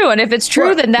it's true. And if it's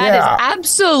true, then that is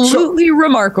absolutely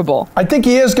remarkable. I think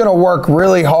he is going to work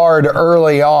really hard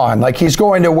early on. Like he's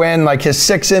going to win like his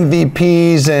 6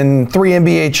 MVPs and 3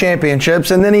 NBA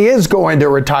championships. And then he is going to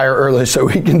retire early so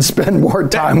he can spend more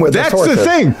time with his horses. That's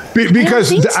the thing.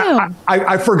 Because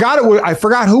I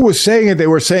forgot who was saying it. They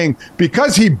were saying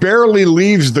because he barely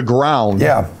leaves the ground.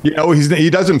 Yeah. He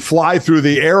doesn't fly through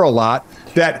the air a lot,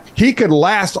 that he could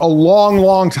last a long,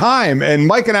 long time. And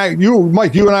Mike, you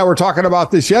and I were talking about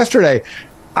this yesterday.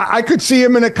 I could see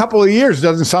him in a couple of years. It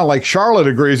doesn't sound like Charlotte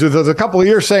agrees with us. A couple of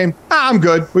years saying, I'm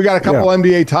good. We got a couple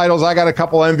NBA titles. I got a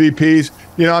couple MVPs.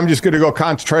 I'm just going to go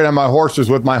concentrate on my horses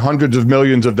with my hundreds of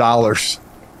millions of dollars.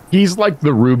 He's like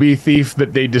the ruby thief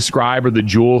that they describe, or the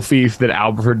jewel thief that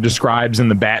Alfred describes in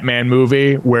the Batman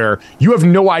movie, where you have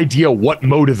no idea what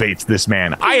motivates this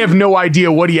man. I have no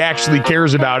idea what he actually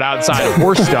cares about outside of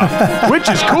horse stuff, which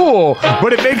is cool,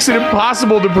 but it makes it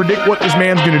impossible to predict what this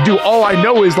man's going to do. All I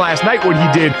know is last night what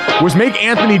he did was make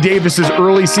Anthony Davis's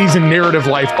early season narrative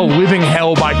life a living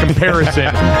hell by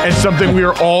comparison, and something we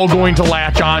are all going to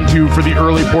latch onto for the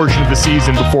early portion of the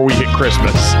season before we hit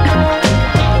Christmas.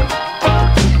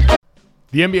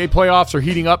 The NBA playoffs are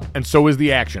heating up, and so is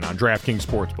the action on DraftKings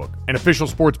Sportsbook, an official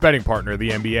sports betting partner of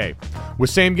the NBA. With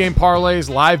same-game parlays,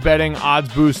 live betting,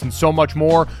 odds boosts, and so much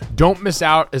more, don't miss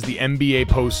out as the NBA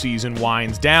postseason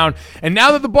winds down. And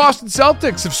now that the Boston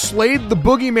Celtics have slayed the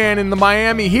boogeyman in the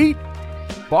Miami Heat,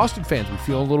 Boston fans, we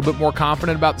feel a little bit more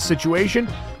confident about the situation.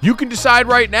 You can decide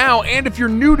right now, and if you're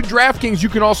new to DraftKings, you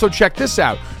can also check this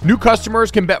out. New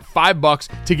customers can bet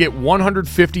 $5 to get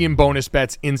 $150 in bonus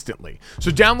bets instantly.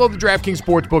 So download the DraftKings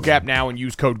Sportsbook app now and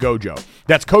use code GOJO.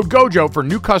 That's code GOJO for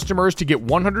new customers to get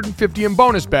 $150 in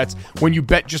bonus bets when you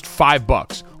bet just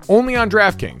 $5. Only on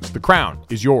DraftKings. The crown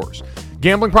is yours.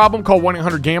 Gambling problem? Call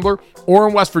 1-800-GAMBLER. Or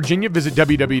in West Virginia, visit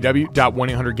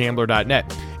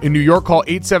www.1800gambler.net. In New York, call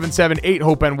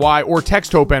 877-8-HOPE-NY or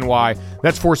text HOPE-NY.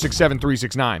 That's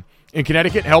 467-369. In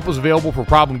Connecticut, help is available for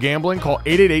problem gambling. Call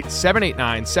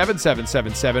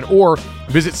 888-789-7777 or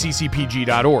visit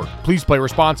ccpg.org. Please play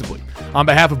responsibly. On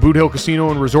behalf of Boot Hill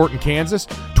Casino and Resort in Kansas,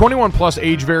 21 plus,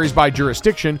 age varies by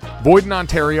jurisdiction, void in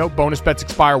Ontario. Bonus bets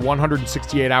expire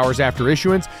 168 hours after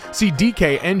issuance. See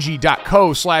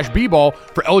dkng.co/bball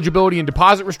for eligibility and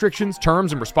deposit restrictions,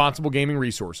 terms, and responsible gaming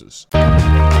resources.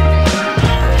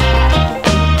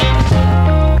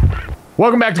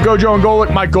 Welcome back to Gojo and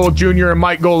Golic. Mike Golic Jr. and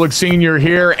Mike Golic Sr.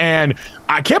 here, and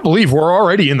I can't believe we're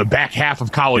already in the back half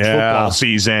of college football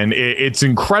season. It's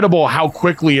incredible how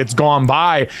quickly it's gone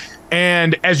by,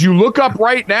 and as you look up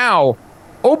right now,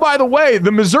 oh, by the way,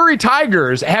 the Missouri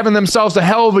Tigers having themselves a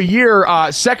hell of a year,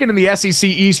 second in the SEC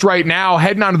East right now,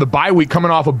 heading on to the bye week, coming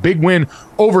off a big win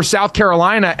over South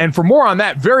Carolina. And for more on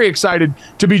that, very excited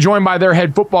to be joined by their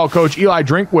head football coach, Eli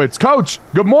Drinkwitz. Coach,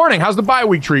 good morning. How's the bye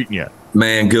week treating you?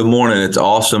 Man, good morning. It's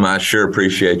awesome. I sure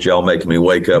appreciate y'all making me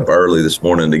wake up early this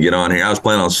morning to get on here. I was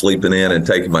planning on sleeping in and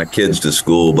taking my kids to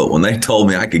school, but when they told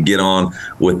me I could get on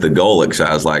with the Golics,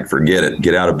 I was like, forget it.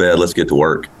 Get out of bed. Let's get to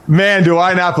work. Man, do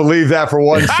I not believe that for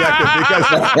 1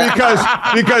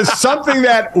 second? Because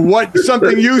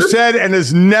something you said and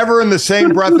is never in the same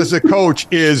breath as a coach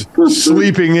is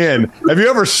sleeping in. Have you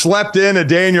ever slept in a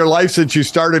day in your life since you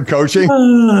started coaching?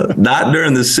 Not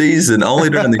during the season, only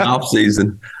during the off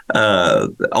season.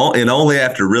 And only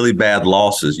after really bad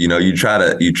losses. You know, you try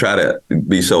to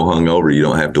be so hungover you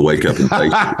don't have to wake up and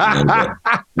face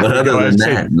it. But other than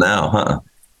that, no,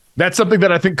 That's something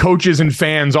that I think coaches and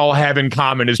fans all have in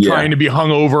common is trying to be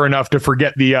hungover enough to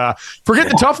forget the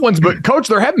tough ones. But Coach,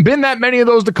 there haven't been that many of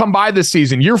those to come by this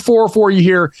season. Year 4 for you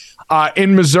here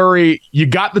in Missouri. You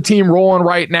got the team rolling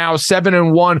right now,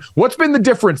 7-1. What's been the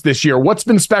difference this year? What's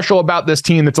been special about this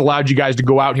team that's allowed you guys to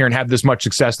go out here and have this much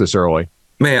success this early?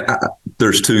 Man,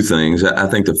 there's two things. I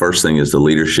think the first thing is the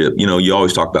leadership. You know, you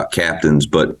always talk about captains,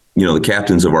 but, you know, the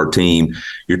captains of our team,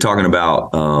 you're talking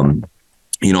about,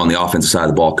 you know, on the offensive side of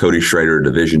the ball, Cody Schrader, a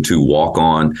Division II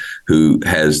walk-on who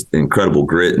has incredible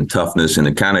grit and toughness, and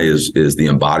it kind of is the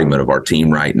embodiment of our team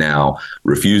right now,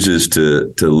 refuses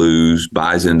to lose,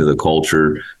 buys into the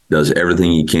culture, does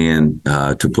everything he can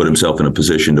to put himself in a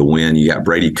position to win. You got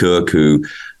Brady Cook, who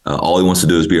all he wants to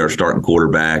do is be our starting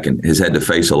quarterback and has had to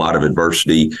face a lot of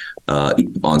adversity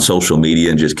on social media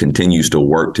and just continues to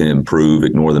work to improve,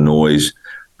 ignore the noise.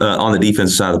 On the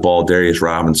defensive side of the ball, Darius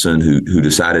Robinson, who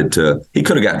decided he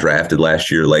could have got drafted last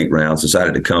year, late rounds,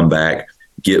 decided to come back,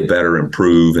 get better,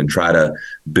 improve, and try to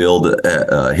build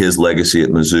his legacy at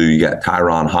Mizzou. You got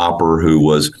Tyron Hopper, who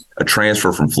was a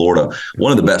transfer from Florida,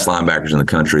 one of the best linebackers in the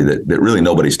country that really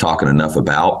nobody's talking enough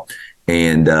about,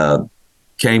 and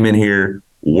came in here,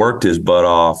 worked his butt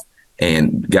off,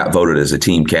 and got voted as a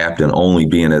team captain, only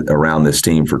being around this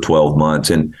team for 12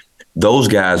 months. And those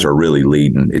guys are really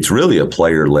leading. It's really a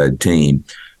player-led team.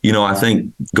 You know, I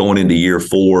think going into year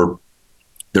 4,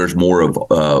 there's more of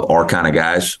our kind of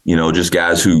guys, you know, just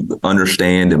guys who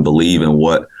understand and believe in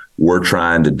what we're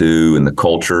trying to do and the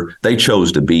culture. They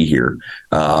chose to be here,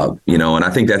 you know, and I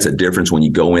think that's a difference when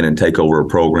you go in and take over a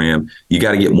program. You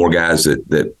got to get more guys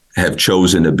that have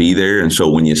chosen to be there. And so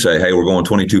when you say, hey, we're going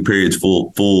 22 periods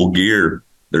full gear,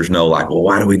 there's no like, well,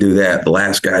 why do we do that? The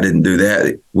last guy didn't do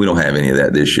that. We don't have any of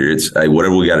that this year. It's, hey,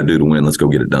 whatever we got to do to win, let's go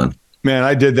get it done. Man,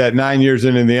 I did that 9 years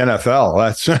in the NFL.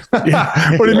 That's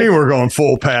what do you mean we're going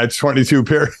full pads, 22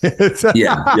 periods?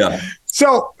 Yeah.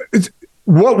 So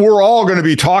what we're all going to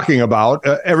be talking about,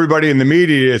 everybody in the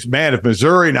media, is, man, if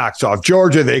Missouri knocks off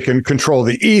Georgia, they can control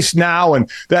the East now, and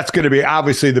that's going to be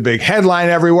obviously the big headline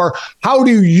everywhere. How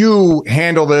do you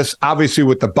handle this, obviously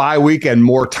with the bye week and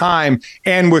more time,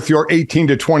 and with your 18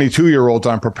 to 22-year-olds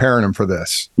on preparing them for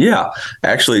this? Yeah,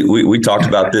 actually, we talked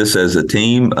about this as a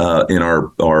team in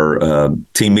our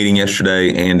team meeting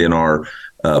yesterday and in our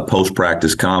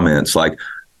post-practice comments. Like,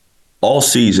 all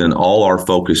season, all our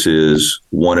focus is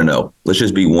 1-0. Let's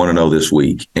just be 1-0 this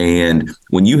week. And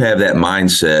when you have that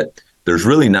mindset, there's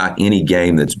really not any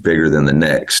game that's bigger than the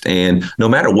next. And no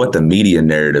matter what the media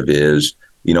narrative is,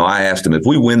 you know, I asked them, if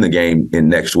we win the game in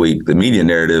next week, the media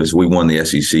narrative is we won the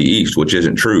SEC East, which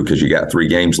isn't true because you got 3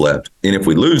 games left. And if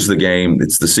we lose the game,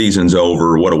 it's the season's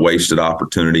over. What a wasted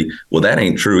opportunity. Well, that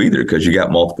ain't true either because you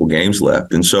got multiple games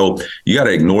left. And so you got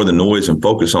to ignore the noise and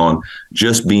focus on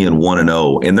just being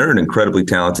 1-0. And they're an incredibly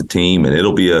talented team, and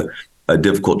it'll be a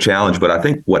difficult challenge. But I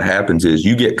think what happens is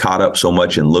you get caught up so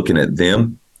much in looking at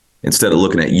them instead of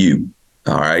looking at you.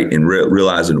 All right. And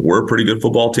realizing we're a pretty good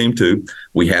football team, too.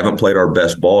 We haven't played our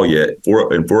best ball yet.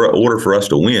 In order for us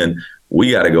to win,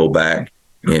 we got to go back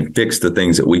and fix the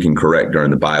things that we can correct during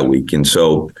the bye week. And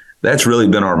so that's really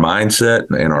been our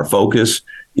mindset, and our focus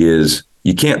is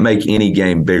you can't make any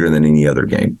game bigger than any other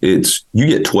game. It's you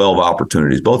get 12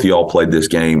 opportunities. Both of y'all played this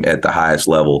game at the highest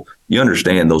level. You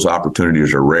understand those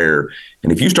opportunities are rare.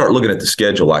 And if you start looking at the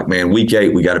schedule like, man, week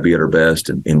 8, we got to be at our best.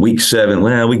 And in week 7,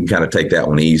 well, we can kind of take that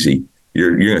one easy.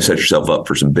 You're going to set yourself up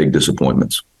for some big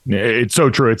disappointments. It's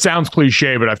so true. It sounds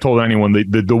cliche, but I've told anyone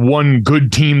the one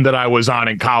good team that I was on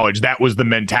in college, that was the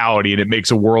mentality, and it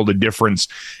makes a world of difference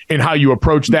in how you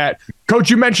approach that. Coach,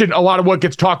 you mentioned a lot of what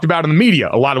gets talked about in the media.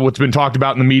 A lot of what's been talked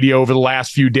about in the media over the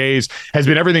last few days has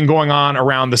been everything going on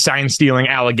around the sign stealing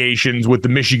allegations with the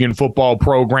Michigan football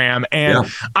program.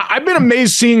 And I've been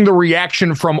amazed seeing the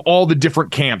reaction from all the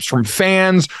different camps, from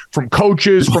fans, from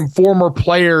coaches, from former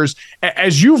players.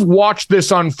 As you've watched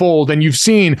this unfold and you've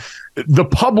seen the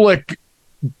public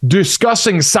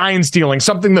discussing sign stealing,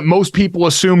 something that most people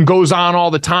assume goes on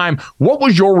all the time, what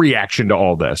was your reaction to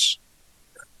all this?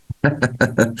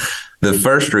 The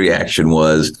first reaction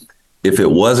was, if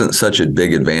it wasn't such a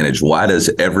big advantage, why does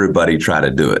everybody try to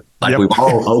do it? Like, we've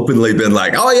all openly been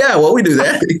like, oh, yeah, well, we do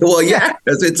that. Well, yeah,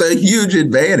 because it's a huge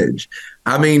advantage.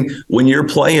 I mean, when you're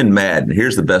playing Madden,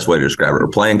 here's the best way to describe it, or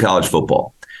playing college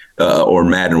football or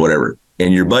Madden or whatever,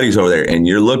 and your buddy's over there and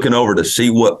you're looking over to see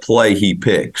what play he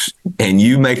picks and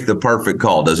you make the perfect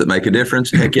call. Does it make a difference?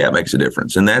 Heck yeah, it makes a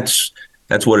difference. And that's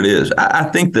what it is. I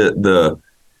think that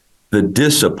the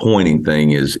disappointing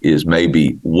thing is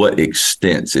maybe what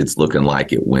extents it's looking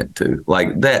like it went to.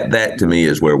 Like that to me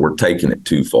is where we're taking it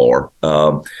too far.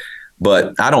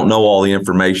 But I don't know all the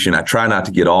information. I try not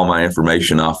to get all my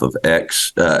information off of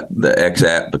X, the X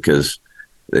app, because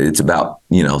it's about,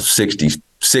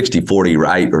 60-40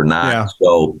 right or not. Yeah.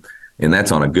 So, and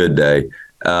that's on a good day.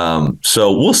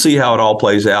 So we'll see how it all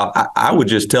plays out. I would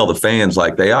just tell the fans,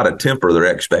 like, they ought to temper their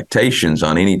expectations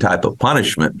on any type of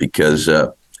punishment, because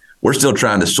we're still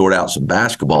trying to sort out some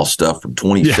basketball stuff from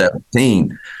 2017.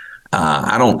 Yeah.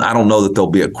 I don't know that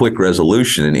there'll be a quick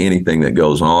resolution in anything that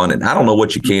goes on, and I don't know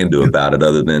what you can do about it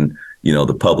other than,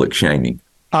 the public shaming.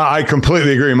 I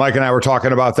completely agree. Mike and I were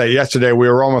talking about that yesterday. We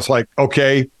were almost like,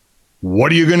 okay,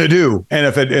 what are you going to do? And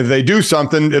if they do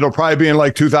something, it'll probably be in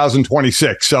like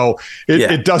 2026. So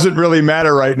it doesn't really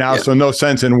matter right now. Yeah. So no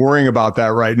sense in worrying about that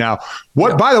right now.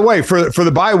 By the way, for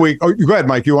the bye week, go ahead,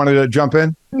 Mike, you wanted to jump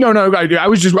in? No, I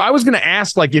was going to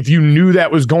ask, like, if you knew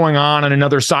that was going on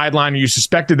another sideline, or you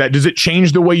suspected that, does it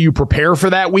change the way you prepare for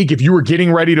that week? If you were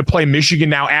getting ready to play Michigan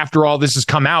now after all this has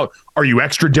come out, are you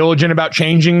extra diligent about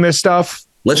changing this stuff?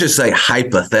 Let's just say,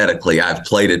 hypothetically, I've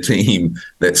played a team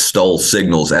that stole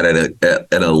signals at an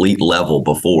elite level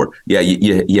before. Yeah,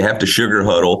 you have to sugar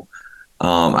huddle.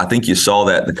 I think you saw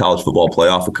that in the college football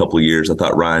playoff a couple of years. I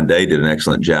thought Ryan Day did an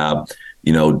excellent job,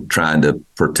 trying to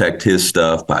protect his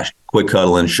stuff by quick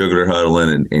huddling, sugar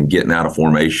huddling, and getting out of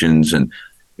formations. And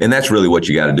that's really what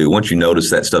you got to do. Once you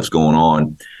notice that stuff's going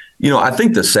on, I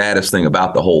think the saddest thing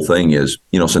about the whole thing is,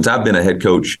 since I've been a head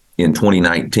coach in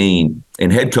 2019, in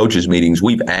head coaches meetings,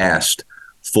 we've asked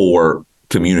for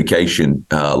communication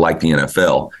like the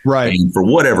NFL. Right. And for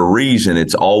whatever reason,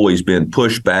 it's always been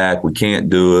pushed back. We can't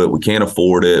do it. We can't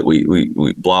afford it.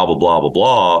 We blah, blah, blah, blah,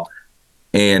 blah.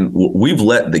 And we've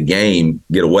let the game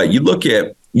get away. You go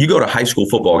to high school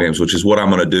football games, which is what I'm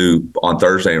going to do on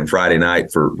Thursday and Friday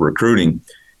night for recruiting.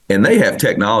 And they have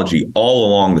technology all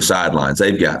along the sidelines.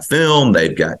 They've got film,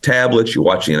 they've got tablets. You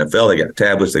watch the NFL, they got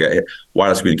tablets, they got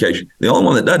wireless communication. The only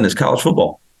one that doesn't is college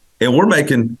football. And we're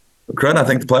making, I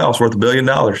think the playoffs worth $1 billion,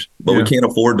 but we can't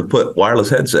afford to put wireless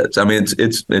headsets. I mean,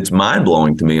 it's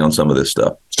mind-blowing to me on some of this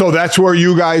stuff. So that's where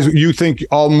you think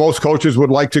most coaches would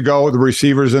like to go, the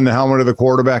receivers in the helmet of the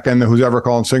quarterback and who's ever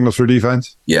calling signals for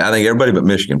defense? Yeah, I think everybody but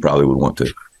Michigan probably would want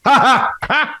to.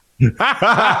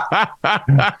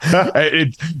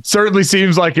 It certainly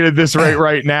seems like it at this rate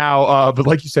right now. But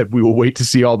like you said, we will wait to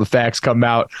see all the facts come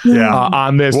out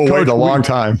on this. We'll wait a long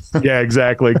time. Yeah,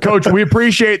 exactly. Coach, we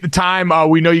appreciate the time.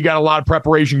 We know you got a lot of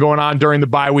preparation going on during the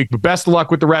bye week, but best of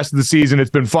luck with the rest of the season. It's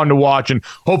been fun to watch, and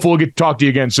hopefully we'll get to talk to you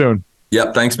again soon.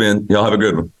 Yep. Thanks, man. Y'all have a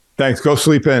good one. Thanks. Go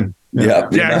sleep in. Yeah,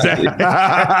 exactly.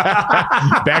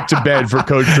 Back to bed for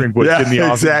Coach Drinkwitz.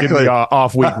 Getting the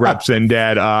off week reps in,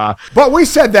 Dad. But we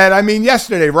said that,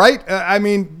 yesterday, right?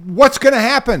 What's going to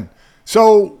happen?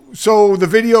 So the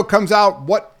video comes out.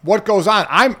 What goes on?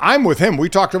 I'm with him. We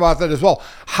talked about that as well.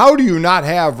 How do you not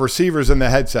have receivers in the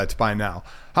headsets by now?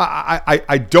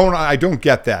 I don't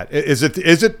get that. Is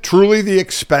it truly the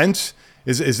expense?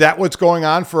 Is that what's going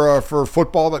on for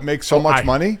football that makes so much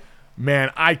money?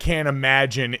 Man, I can't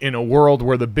imagine in a world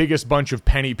where the biggest bunch of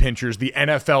penny pinchers, the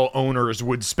NFL owners,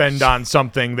 would spend on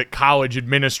something that college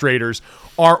administrators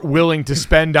aren't willing to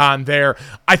spend on there.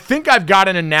 I think I've got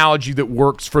an analogy that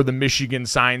works for the Michigan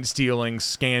sign stealing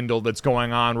scandal that's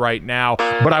going on right now,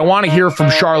 but I want to hear from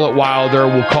Charlotte Wilder.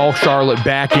 We'll call Charlotte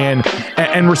back in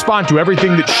and respond to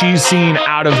everything that she's seen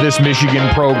out of this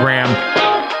Michigan program.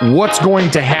 What's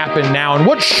going to happen now and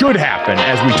what should happen,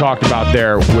 as we talked about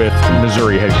there with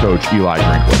Missouri head coach Eli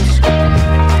Drinkwitz.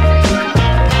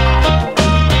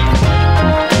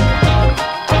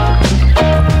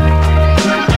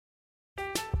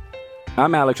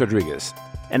 I'm Alex Rodriguez.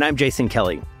 And I'm Jason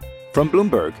Kelly. From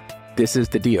Bloomberg, this is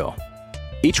The Deal.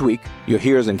 Each week, you'll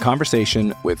hear us in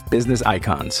conversation with business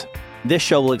icons. This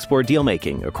show will explore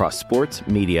deal-making across sports,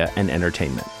 media, and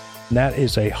entertainment. That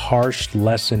is a harsh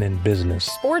lesson in business.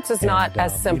 Sports is not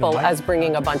as simple as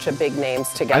bringing a bunch of big names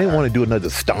together. I didn't want to do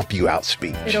another stomp you out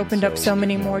speech. It opened up so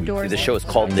many more doors. The show is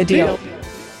called The Deal.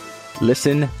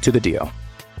 Listen to The Deal.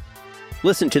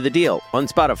 Listen to The Deal on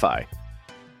Spotify.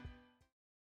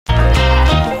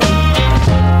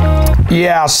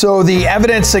 Yeah, so the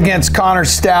evidence against Connor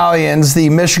Stalions, the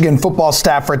Michigan football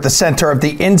staffer at the center of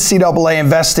the NCAA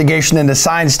investigation into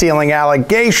sign-stealing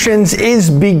allegations, is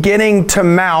beginning to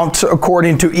mount,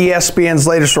 according to ESPN's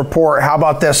latest report. How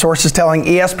about this? Sources telling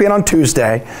ESPN on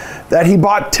Tuesday that he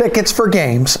bought tickets for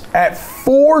games at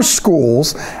 4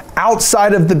 schools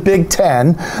outside of the Big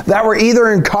Ten that were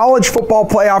either in college football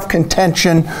playoff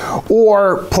contention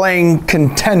or playing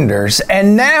contenders.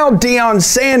 And now Deion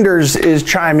Sanders is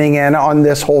chiming in on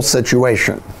this whole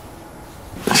situation.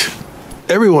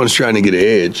 Everyone's trying to get an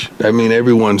edge. I mean,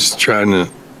 everyone's trying to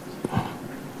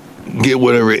get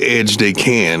whatever edge they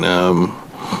can.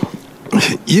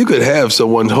 You could have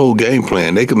someone's whole game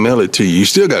plan. They could mail it to you. You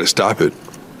still got to stop it.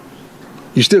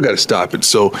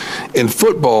 So in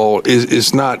football,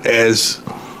 it's not as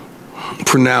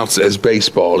pronounced as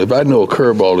baseball. If I know a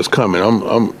curveball is coming,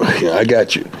 I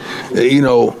got you. You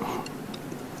know,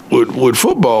 with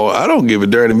football, I don't give a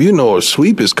darn if you know a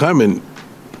sweep is coming.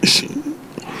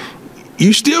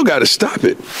 You still got to stop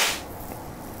it.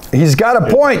 He's got a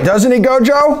point, doesn't he,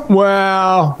 Gojo?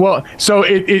 Well, so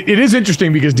it is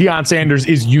interesting because Deion Sanders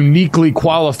is uniquely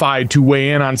qualified to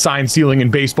weigh in on sign stealing in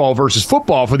baseball versus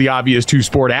football for the obvious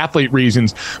two-sport athlete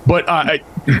reasons. But,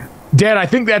 Dad, I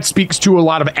think that speaks to a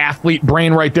lot of athlete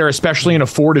brain right there, especially in a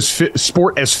sport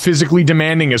as physically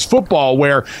demanding as football,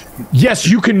 where, yes,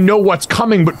 you can know what's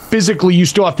coming, but physically you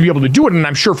still have to be able to do it. And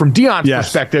I'm sure from Deion's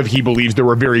perspective, he believes there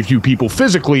were very few people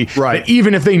physically that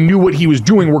even if they knew what he was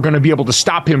doing, were going to be able to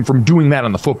stop him from doing that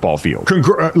on the football field.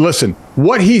 Listen,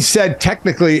 what he said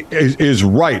technically is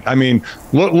right. I mean,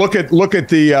 look at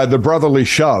the brotherly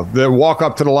shove. They walk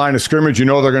up to the line of scrimmage. You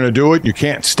know they're going to do it. You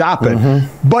can't stop it.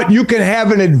 But you can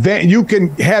have an advantage. You can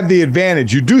have the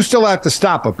advantage. You do still have to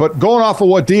stop it. But going off of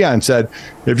what Deion said,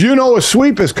 if you know a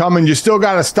sweep is coming, you still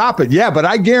got to stop it. Yeah, but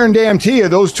I guarantee you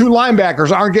those 2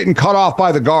 linebackers aren't getting cut off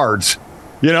by the guards,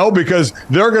 you know, because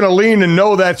they're going to lean and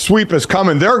know that sweep is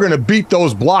coming. They're going to beat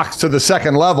those blocks to the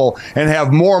second level and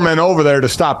have more men over there to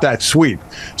stop that sweep.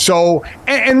 So,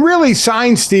 and really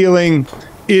sign stealing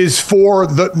is for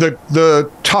the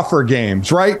tougher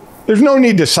games, right? There's no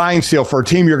need to sign steal for a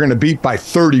team you're going to beat by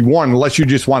 31 unless you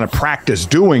just want to practice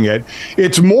doing it.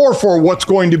 It's more for what's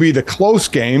going to be the close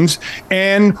games.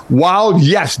 And while,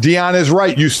 yes, Deion is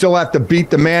right, you still have to beat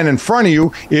the man in front of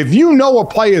you. If you know a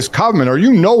play is coming or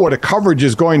you know what a coverage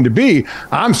is going to be,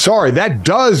 I'm sorry, that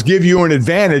does give you an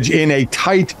advantage in a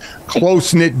tight,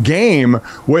 close-knit game.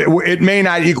 It may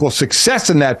not equal success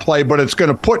in that play, but it's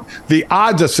going to put the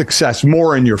odds of success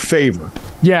more in your favor.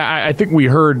 Yeah, I think we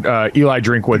heard Eli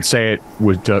Drinkwitz say it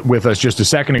with us just a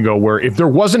second ago, where if there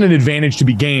wasn't an advantage to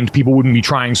be gained, people wouldn't be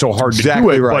trying so hard to do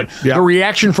it. Right. But the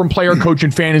reaction from player, coach,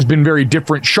 and fan has been very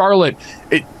different. Charlotte,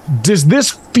 does this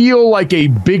feel like a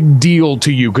big deal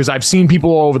to you? Because I've seen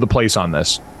people all over the place on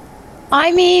this.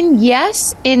 I mean,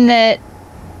 yes, in that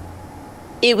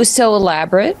it was so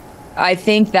elaborate. I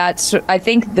think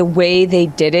the way they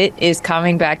did it is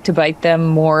coming back to bite them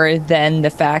more than the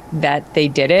fact that they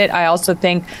did it. I also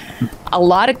think a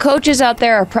lot of coaches out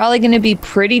there are probably going to be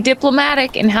pretty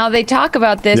diplomatic in how they talk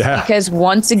about this because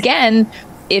once again,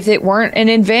 if it weren't an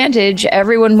advantage,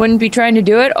 everyone wouldn't be trying to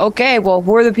do it. Okay, well,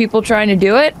 who are the people trying to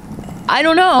do it? I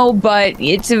don't know, but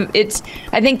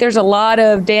I think there's a lot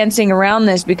of dancing around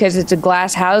this because it's a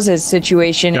glass houses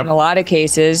situation in a lot of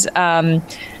cases.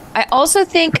 I also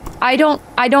think I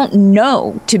don't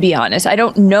know, to be honest. I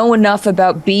don't know enough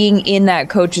about being in that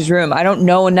coach's room. I don't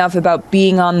know enough about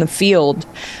being on the field.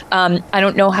 I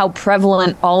don't know how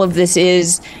prevalent all of this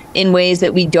is in ways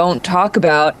that we don't talk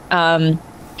about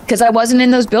because I wasn't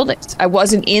in those buildings. I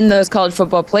wasn't in those college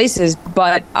football places,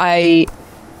 but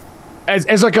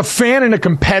As like a fan and a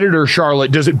competitor,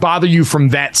 Charlotte, does it bother you from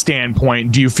that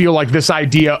standpoint? Do you feel like this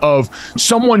idea of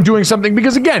someone doing something,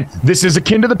 because again, this is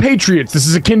akin to the Patriots, this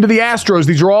is akin to the Astros,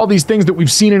 these are all these things that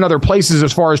we've seen in other places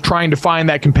as far as trying to find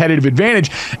that competitive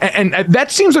advantage, and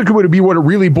that seems like it would be what it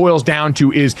really boils down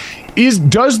to is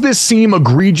does this seem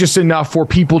egregious enough for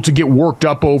people to get worked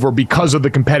up over because of the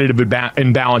competitive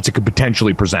imbalance it could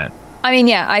potentially present? I mean,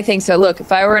 yeah, I think so. Look,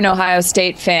 if I were an Ohio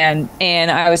State fan and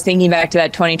I was thinking back to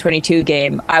that 2022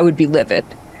 game, I would be livid.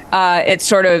 It's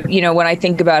sort of, when I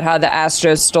think about how the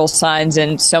Astros stole signs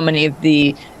and so many of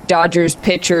the Dodgers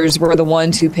pitchers were the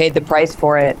ones who paid the price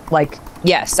for it. Like,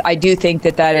 yes, I do think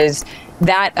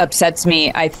that upsets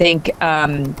me. I think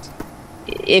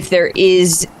if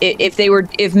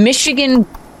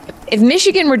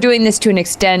Michigan were doing this to an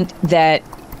extent that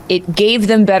it gave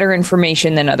them better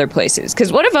information than other places.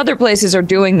 Because what if other places are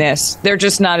doing this? They're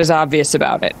just not as obvious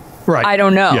about it. Right. I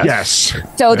don't know. Yes.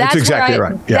 So that's exactly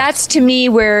right. Yeah. That's to me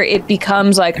where it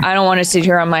becomes like, I don't want to sit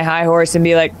here on my high horse and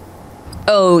be like,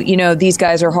 oh, these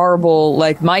guys are horrible.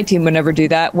 Like, my team would never do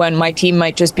that, when my team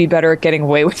might just be better at getting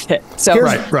away with it. So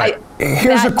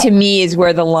that to me is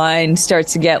where the line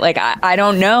starts to get like, I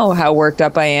don't know how worked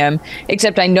up I am,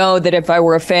 except I know that if I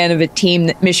were a fan of a team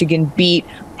that Michigan beat,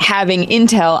 having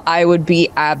intel, I would be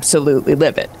absolutely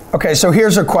livid. Okay, so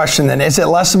here's a question then. Is it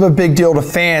less of a big deal to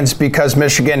fans because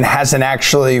Michigan hasn't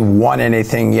actually won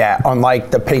anything yet, unlike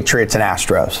the Patriots and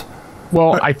Astros?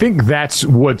 Well, I think that's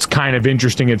what's kind of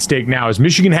interesting at stake now is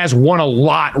Michigan has won a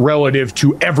lot relative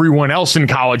to everyone else in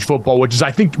college football, which is,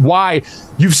 I think, why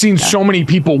you've seen so many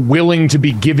people willing to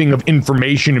be giving of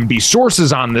information and be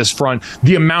sources on this front.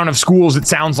 The amount of schools, it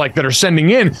sounds like, that are sending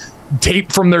in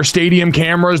tape from their stadium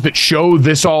cameras that show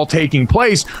this all taking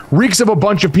place reeks of a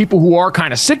bunch of people who are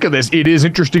kind of sick of this. It is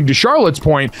interesting, to Charlotte's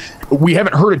point, we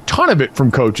haven't heard a ton of it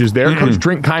from coaches there. Coach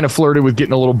Drink kind of flirted with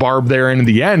getting a little barb there in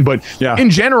the end, but in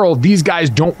general, these guys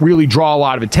don't really draw a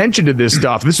lot of attention to this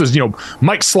stuff. This was,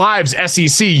 Mike Slive's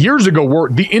SEC years ago, where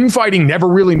the infighting never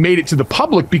really made it to the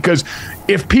public, because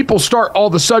if people start all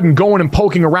of a sudden going and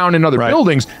poking around in other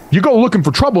buildings, you go looking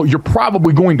for trouble, you're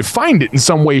probably going to find it in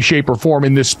some way, shape, or form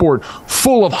in this sport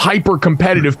full of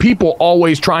hyper-competitive people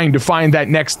always trying to find that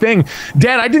next thing.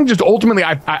 Dan, I think just ultimately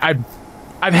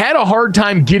I've had a hard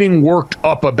time getting worked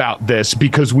up about this,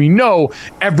 because we know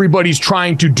everybody's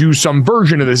trying to do some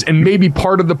version of this, and maybe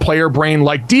part of the player brain,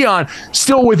 like Dion,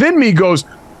 still within me goes,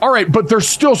 all right, but there's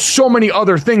still so many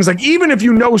other things. Like, even if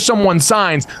you know someone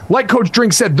signs, like Coach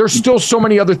Drink said, there's still so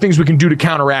many other things we can do to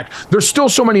counteract. There's still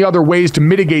so many other ways to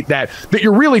mitigate that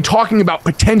you're really talking about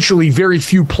potentially very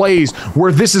few plays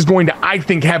where this is going to, I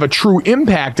think, have a true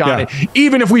impact on it.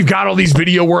 Even if we've got all these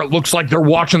video where it looks like they're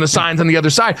watching the signs on the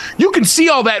other side, you can see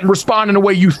all that and respond in a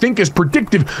way you think is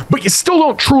predictive, but you still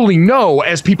don't truly know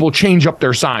as people change up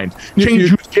their signs, change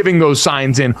who's giving those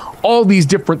signs in, all these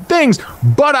different things.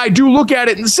 But I do look at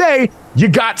it and say, you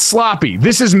got sloppy.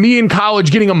 This is me in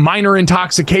college getting a minor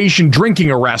intoxication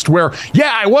drinking arrest where,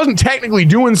 I wasn't technically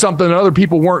doing something that other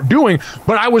people weren't doing,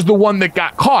 but I was the one that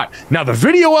got caught. Now, the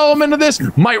video element of this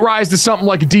might rise to something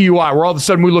like a DUI, where all of a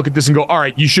sudden we look at this and go, all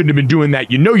right, you shouldn't have been doing that.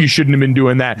 You shouldn't have been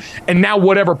doing that. And now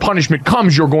whatever punishment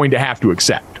comes, you're going to have to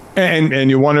accept. And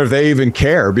you wonder if they even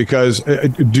care, because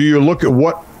do you look at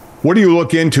what do you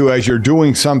look into as you're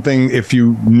doing something if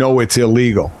you know it's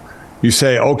illegal? You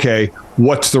say, okay,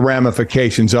 what's the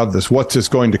ramifications of this? What's this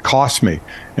going to cost me?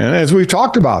 And as we've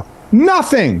talked about,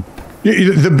 nothing.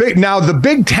 The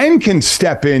Big Ten can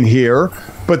step in here,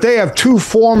 but they have two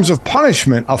forms of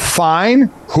punishment: a fine,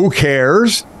 who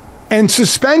cares, and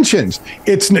suspensions.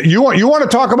 You want to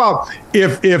talk about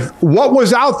if what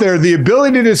was out there, the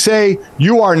ability to say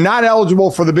you are not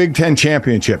eligible for the Big Ten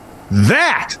championship,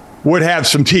 that would have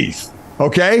some teeth.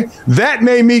 Okay, that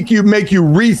may make you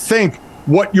rethink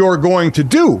what you're going to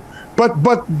do. But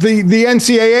the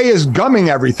NCAA is gumming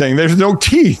everything. There's no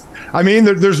teeth. I mean,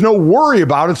 there's no worry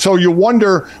about it. So you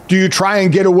wonder, do you try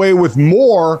and get away with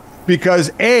more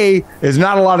because A, there's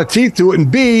not a lot of teeth to it,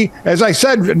 and B, as I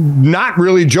said, not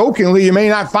really jokingly, you may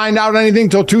not find out anything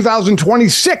till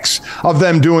 2026 of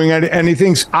them doing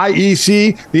anything, i.e.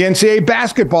 the NCAA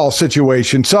basketball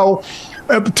situation. So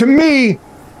to me,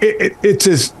 it's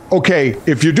as, okay,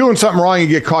 if you're doing something wrong, you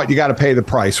get caught, you got to pay the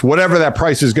price, whatever that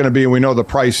price is going to be. And we know the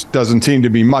price doesn't seem to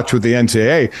be much with the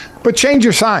NCAA, but change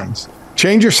your signs,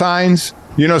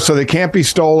 so they can't be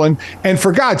stolen. And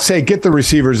for God's sake, get the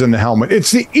receivers in the helmet.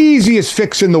 It's the easiest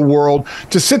fix in the world.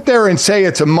 To sit there and say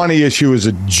it's a money issue is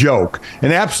a joke,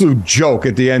 an absolute joke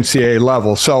at the NCAA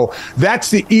level. So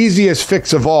that's the easiest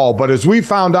fix of all. But as we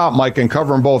found out, Mike, in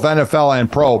covering both NFL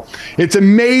and pro, it's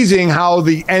amazing how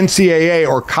the NCAA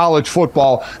or college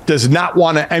football does not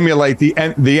want to emulate the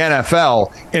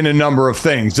NFL in a number of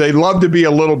things. They love to be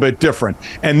a little bit different.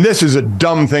 And this is a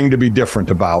dumb thing to be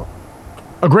different about.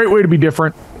 A great way to be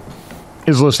different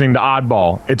is listening to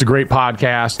Oddball. It's a great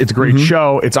podcast. It's a great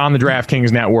show. It's on the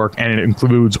DraftKings Network, and it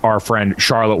includes our friend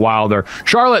Charlotte Wilder.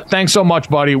 Charlotte, thanks so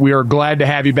much, buddy. We are glad to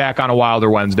have you back on a Wilder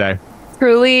Wednesday.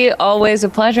 Truly always a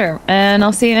pleasure. And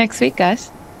I'll see you next week,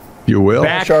 guys. You will.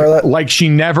 Back Charlotte. like she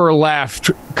never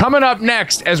left. Coming up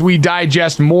next, as we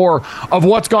digest more of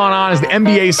what's gone on as the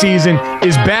NBA season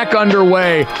is back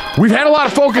underway. We've had a lot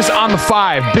of focus on the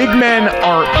 5. Big men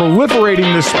are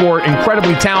proliferating this sport,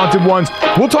 incredibly talented ones.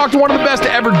 We'll talk to one of the best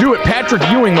to ever do it, Patrick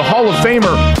Ewing, the Hall of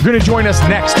Famer, going to join us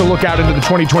next to look out into the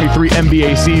 2023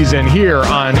 NBA season here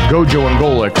on Gojo and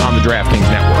Golic on the DraftKings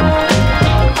Network.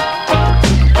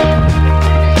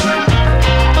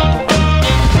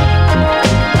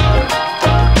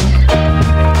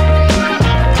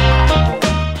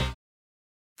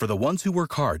 For the ones who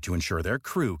work hard to ensure their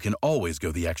crew can always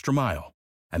go the extra mile,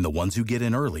 and the ones who get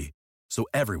in early so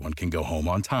everyone can go home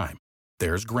on time,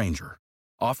 there's Grainger,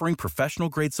 offering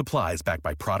professional-grade supplies backed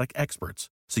by product experts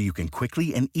so you can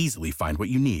quickly and easily find what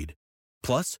you need.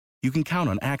 Plus, you can count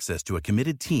on access to a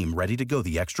committed team ready to go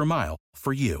the extra mile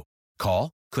for you. Call,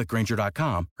 click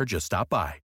Grainger.com, or just stop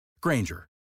by. Grainger,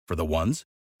 for the ones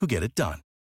who get it done.